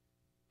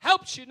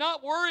helps you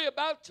not worry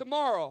about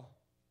tomorrow.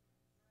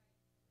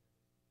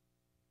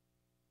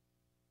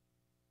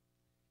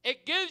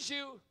 It gives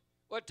you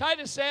what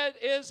Titus said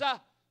is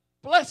a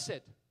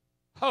blessed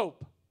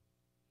hope.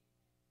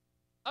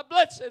 A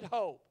blessed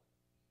hope.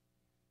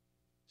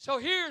 So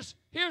here's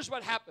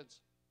what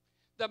happens.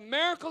 The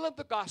miracle of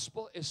the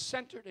gospel is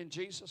centered in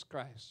Jesus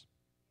Christ.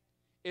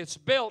 It's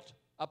built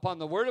upon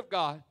the Word of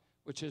God,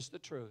 which is the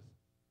truth.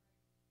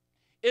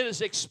 It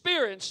is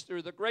experienced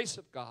through the grace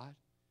of God,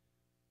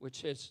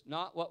 which is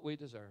not what we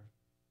deserve.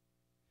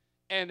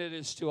 And it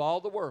is to all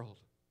the world.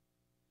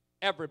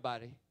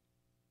 Everybody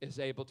is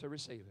able to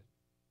receive it.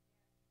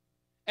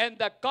 And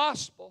the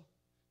gospel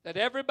that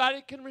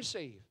everybody can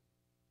receive,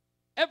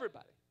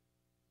 everybody,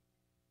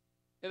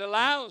 it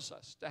allows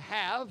us to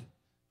have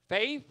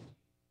faith,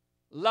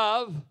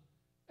 love,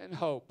 and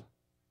hope.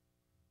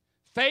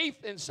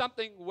 Faith in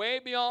something way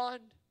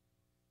beyond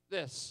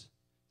this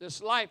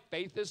life.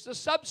 Faith is the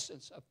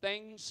substance of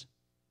things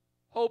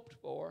hoped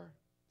for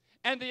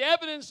and the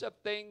evidence of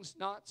things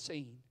not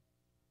seen.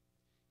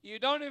 You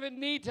don't even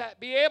need to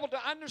be able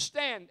to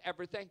understand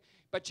everything,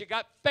 but you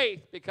got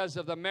faith because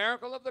of the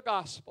miracle of the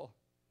gospel.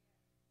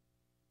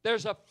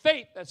 There's a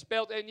faith that's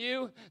built in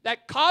you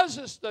that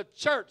causes the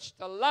church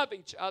to love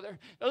each other,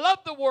 to love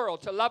the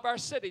world, to love our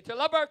city, to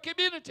love our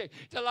community,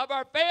 to love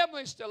our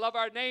families, to love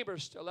our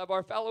neighbors, to love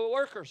our fellow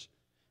workers,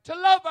 to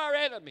love our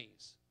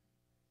enemies.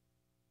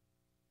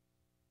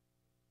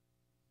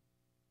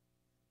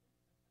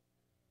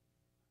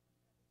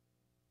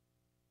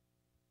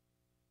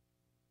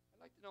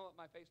 like to know what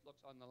my face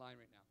looks on the line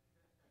right now.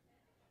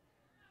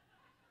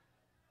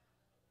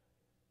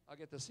 I'll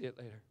get to see it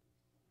later.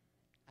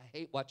 I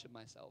hate watching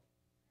myself.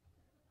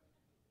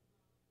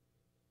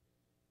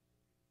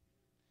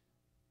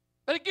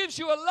 But it gives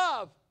you a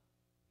love.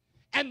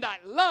 And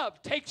that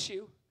love takes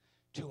you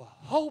to a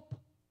hope.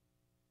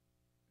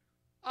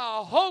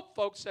 A hope,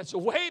 folks, that's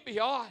way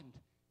beyond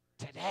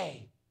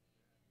today.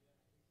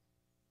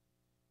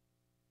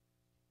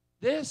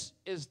 This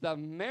is the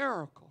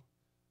miracle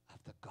of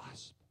the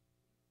gospel.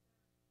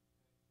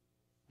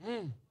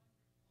 And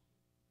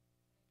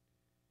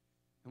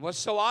what's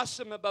so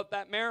awesome about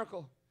that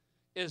miracle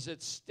is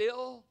it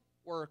still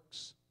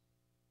works.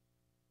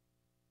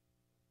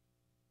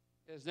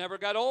 It's never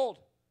got old.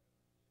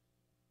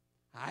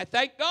 I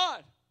thank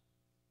God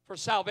for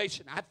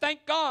salvation. I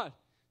thank God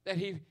that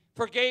He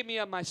forgave me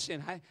of my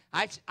sin.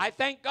 I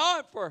thank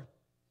God for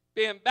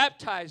being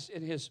baptized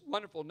in His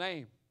wonderful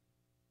name.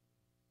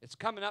 It's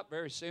coming up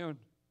very soon.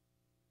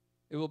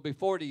 It will be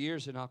 40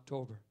 years in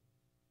October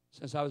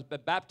since I was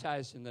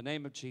baptized in the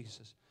name of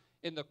Jesus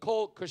in the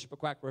cold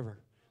Cushpaquack River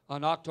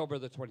on October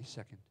the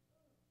 22nd.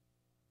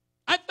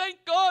 I thank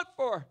God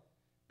for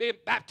being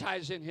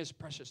baptized in His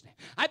precious name.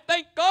 I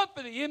thank God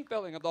for the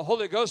infilling of the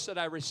Holy Ghost that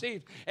I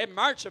received in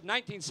March of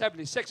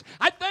 1976.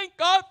 I thank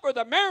God for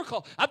the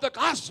miracle of the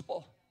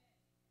gospel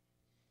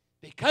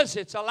because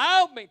it's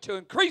allowed me to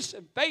increase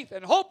in faith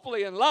and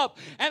hopefully in love,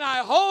 and I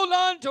hold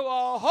on to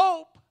a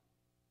hope.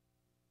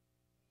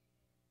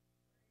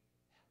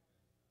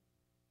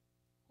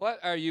 What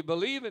are you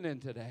believing in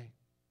today?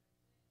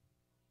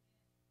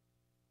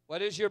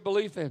 What is your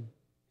belief in?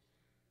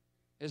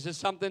 Is it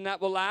something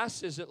that will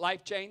last? Is it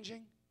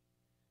life-changing?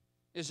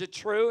 Is it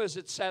true? Is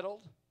it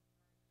settled?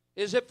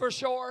 Is it for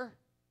sure?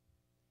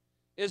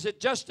 Is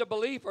it just a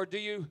belief, or do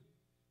you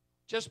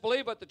just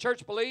believe what the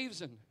church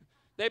believes and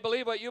they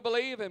believe what you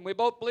believe and we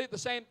both believe the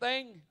same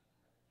thing?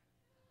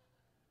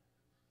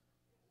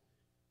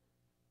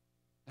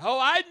 Oh,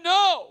 I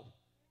know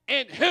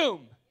in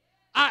whom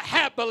I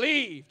have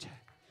believed,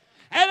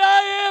 and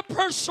I am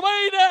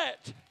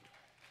persuaded.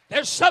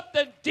 There's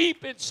something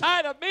deep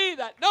inside of me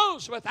that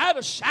knows without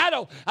a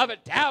shadow of a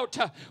doubt.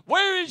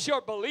 Where is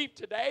your belief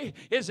today?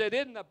 Is it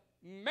in the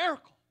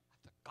miracle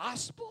of the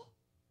gospel?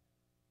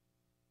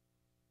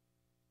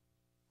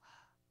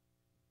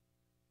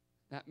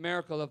 That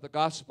miracle of the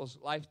gospel is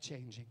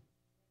life-changing.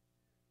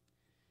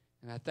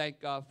 And I thank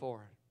God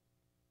for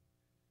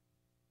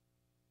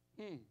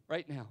it.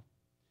 Right now.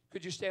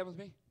 Could you stand with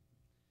me?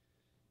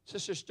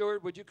 Sister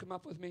Stewart, would you come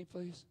up with me,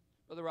 please?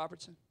 Brother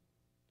Robertson.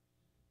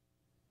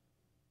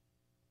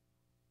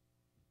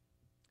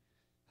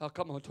 I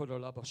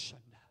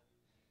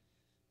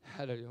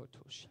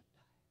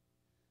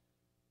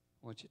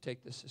want you to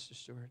take this, Sister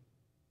Stewart.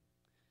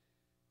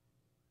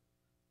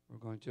 We're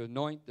going to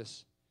anoint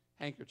this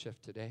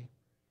handkerchief today.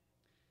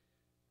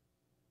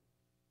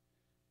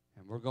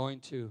 And we're going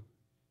to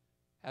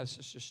have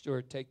Sister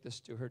Stewart take this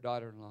to her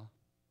daughter-in-law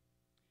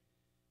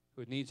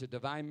who needs a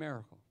divine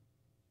miracle.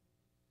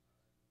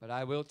 But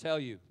I will tell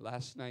you,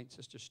 last night,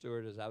 Sister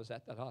Stewart, as I was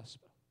at that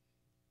hospital,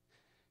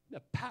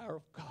 the power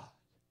of God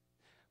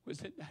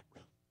was in that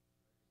room.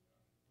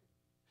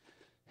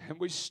 And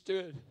we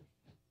stood.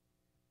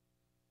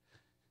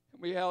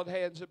 And we held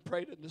hands and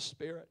prayed in the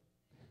Spirit.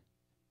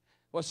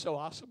 What's so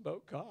awesome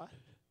about God?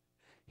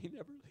 He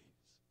never leaves.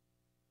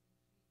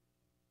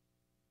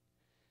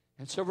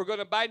 And so we're going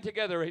to bind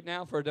together right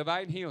now for a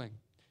divine healing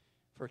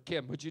for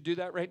Kim. Would you do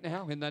that right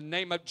now? In the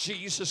name of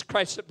Jesus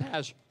Christ of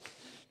Nazareth.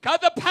 God,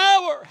 the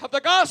power of the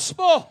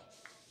gospel.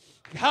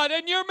 God,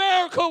 in your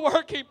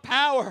miracle-working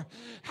power,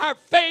 our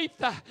faith,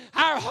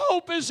 our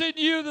hope is in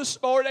you this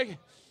morning.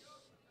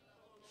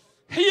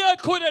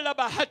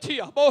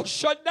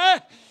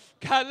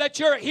 God, let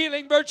your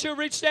healing virtue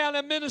reach down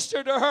and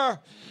minister to her.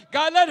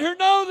 God, let her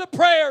know the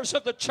prayers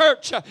of the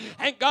church.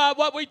 And God,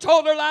 what we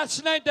told her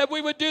last night that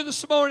we would do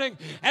this morning,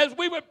 as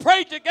we would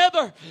pray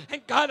together.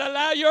 And God,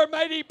 allow your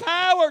mighty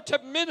power to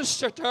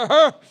minister to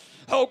her.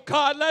 Oh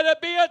God, let it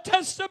be a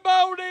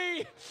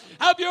testimony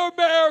of your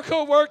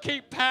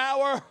miracle-working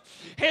power.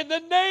 In the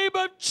name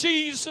of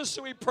Jesus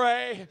we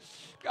pray.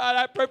 God,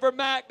 I pray for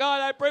Matt.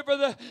 God, I pray for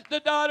the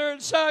daughter and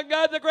son.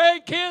 God, the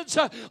grandkids.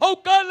 Oh,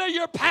 God, let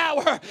your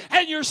power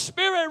and your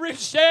spirit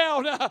reach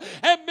down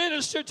and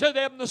minister to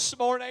them this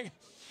morning.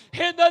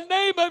 In the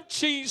name of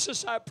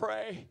Jesus, I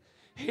pray.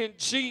 In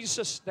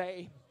Jesus'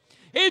 name.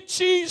 In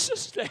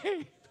Jesus'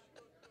 name.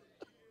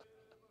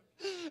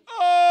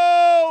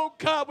 Oh,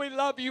 God, we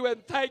love you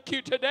and thank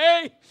you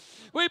today.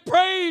 We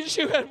praise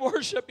you and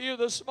worship you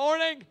this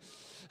morning.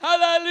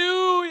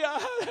 Hallelujah.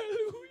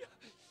 Hallelujah.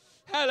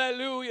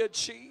 Hallelujah,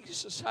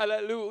 Jesus.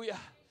 Hallelujah.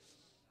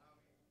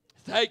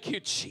 Thank you,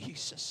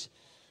 Jesus.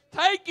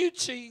 Thank you,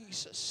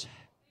 Jesus.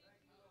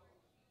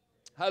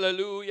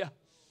 Hallelujah.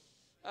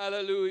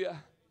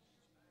 Hallelujah.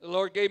 The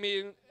Lord gave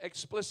me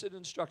explicit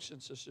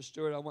instructions, Sister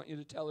Stewart. I want you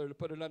to tell her to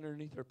put it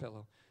underneath her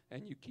pillow.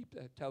 And you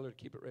tell her to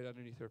keep it right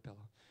underneath her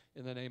pillow.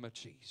 In the name of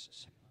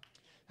Jesus.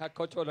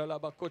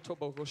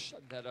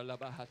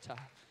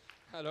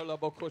 The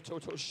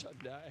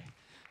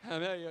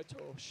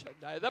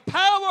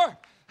power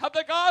of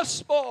the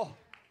gospel.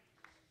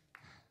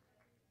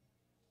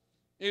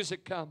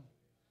 Music come.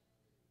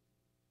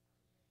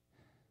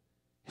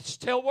 It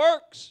still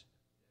works.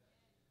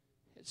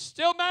 It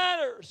still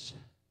matters.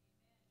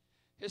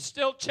 It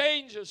still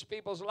changes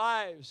people's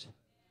lives.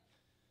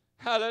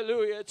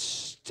 Hallelujah. It's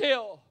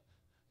still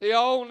the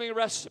only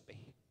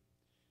recipe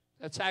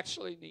that's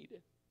actually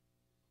needed.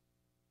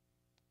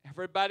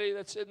 Everybody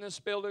that's in this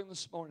building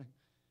this morning,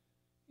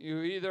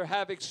 you either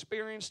have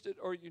experienced it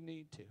or you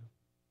need to.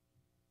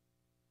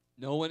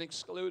 No one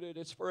excluded.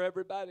 It's for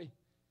everybody.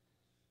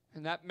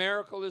 And that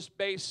miracle is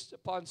based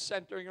upon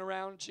centering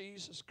around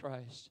Jesus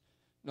Christ.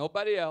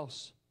 Nobody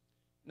else.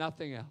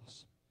 Nothing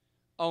else.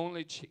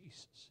 Only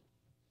Jesus.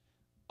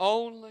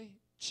 Only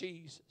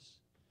Jesus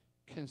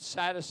can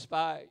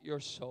satisfy your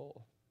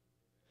soul.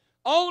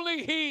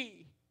 Only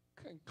He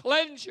can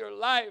cleanse your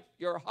life,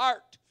 your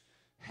heart,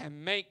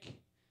 and make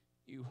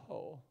you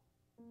whole.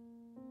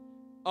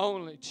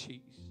 Only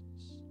Jesus.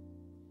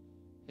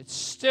 It's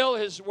still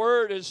His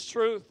word, His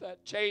truth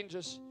that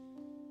changes.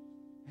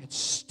 It's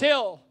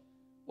still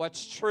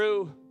what's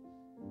true,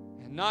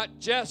 and not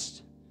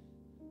just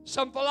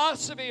some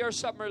philosophy or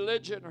some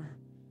religion or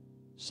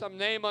some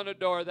name on a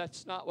door.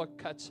 That's not what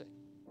cuts it.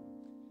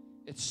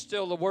 It's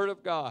still the Word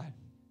of God,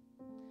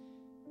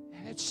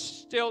 and it's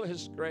still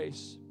His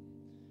grace,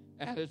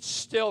 and it's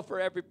still for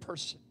every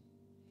person,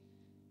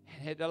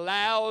 and it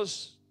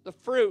allows the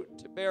fruit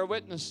to bear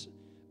witness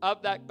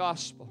of that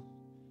gospel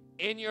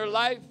in your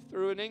life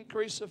through an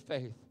increase of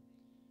faith,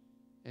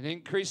 an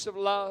increase of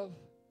love,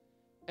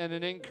 and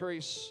an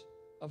increase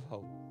of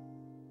hope.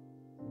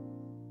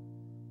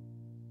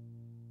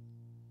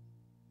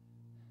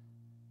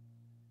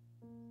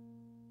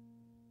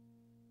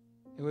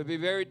 It would be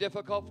very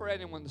difficult for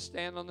anyone to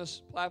stand on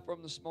this platform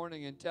this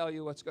morning and tell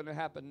you what's going to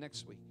happen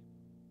next week,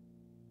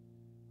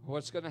 or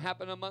what's going to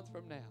happen a month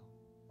from now.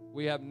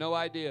 We have no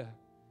idea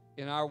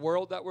in our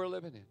world that we're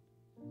living in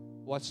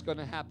what's going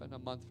to happen a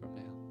month from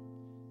now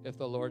if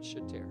the Lord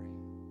should tarry.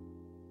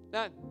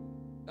 None.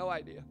 No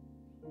idea.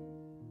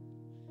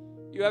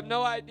 You have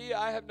no idea.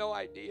 I have no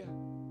idea.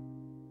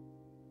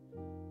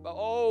 But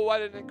oh,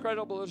 what an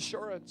incredible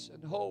assurance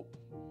and hope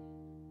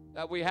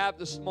that we have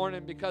this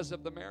morning because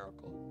of the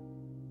miracle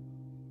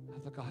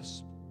of the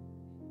gospel.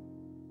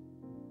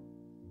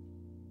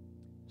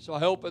 So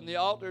I open the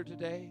altar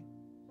today.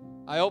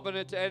 I open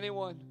it to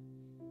anyone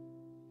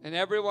and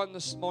everyone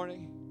this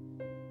morning.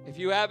 If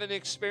you haven't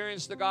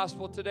experienced the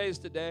gospel, today's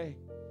the day.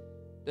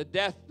 The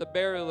death, the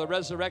burial, the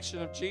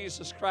resurrection of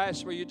Jesus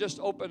Christ, where you just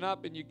open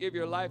up and you give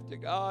your life to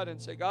God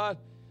and say, God,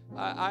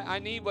 I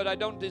need what I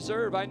don't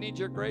deserve. I need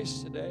your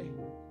grace today.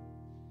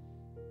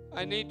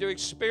 I need to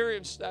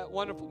experience that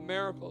wonderful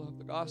miracle of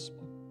the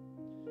gospel.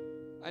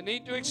 I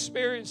need to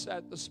experience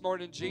that this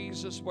morning,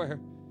 Jesus, where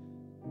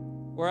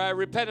I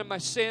repent of my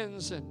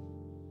sins, and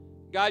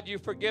God, you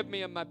forgive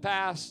me of my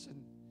past,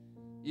 and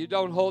you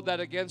don't hold that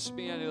against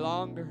me any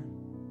longer.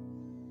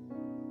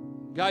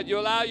 God, you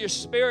allow your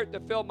Spirit to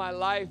fill my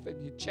life,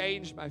 and you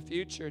change my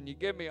future, and you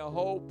give me a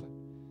hope.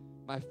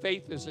 My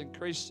faith is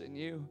increased in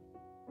you.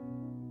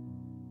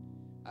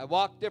 I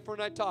walk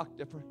different, I talk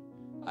different,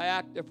 I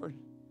act different.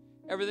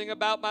 Everything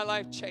about my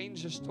life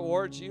changes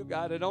towards you,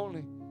 God. It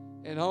only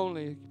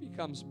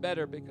becomes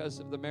better because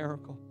of the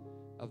miracle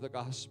of the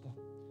gospel.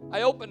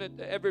 I open it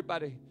to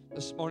everybody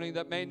this morning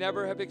that may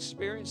never have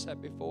experienced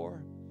that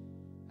before.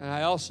 And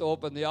I also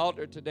open the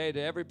altar today to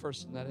every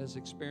person that has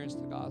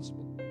experienced the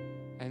gospel.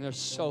 And they're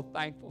so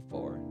thankful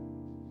for it.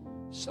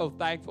 So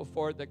thankful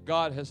for it that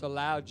God has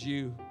allowed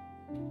you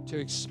to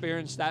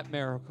experience that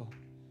miracle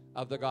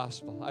of the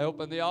gospel. I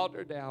open the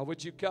altar now.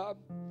 Would you come?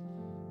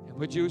 And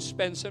would you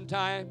spend some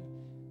time?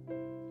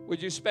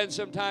 Would you spend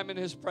some time in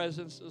His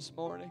presence this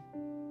morning?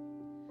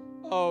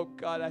 Oh,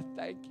 God, I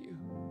thank you.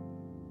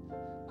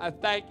 I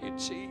thank you,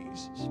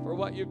 Jesus, for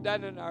what you've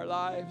done in our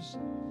lives.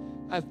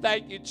 I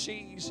thank you,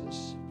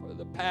 Jesus, for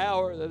the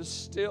power that is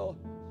still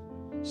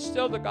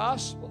the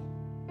gospel.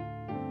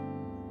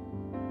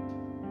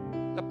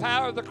 The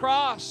power of the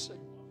cross,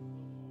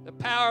 the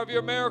power of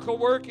your miracle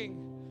working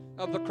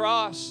of the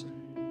cross.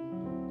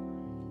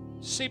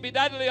 C.B.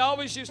 Dudley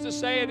always used to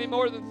say, any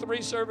more than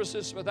 3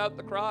 services without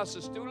the cross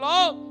is too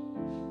long.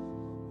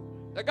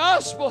 The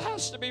gospel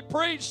has to be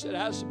preached, it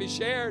has to be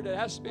shared, it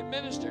has to be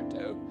ministered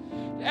to.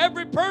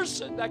 Every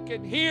person that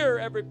can hear,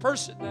 every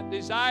person that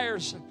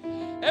desires,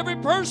 every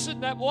person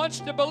that wants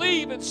to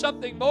believe in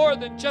something more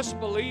than just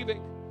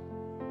believing.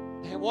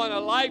 They want a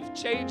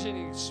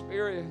life-changing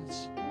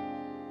experience.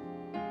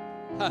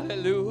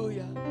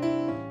 Hallelujah.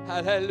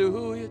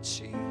 Hallelujah,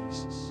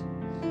 Jesus.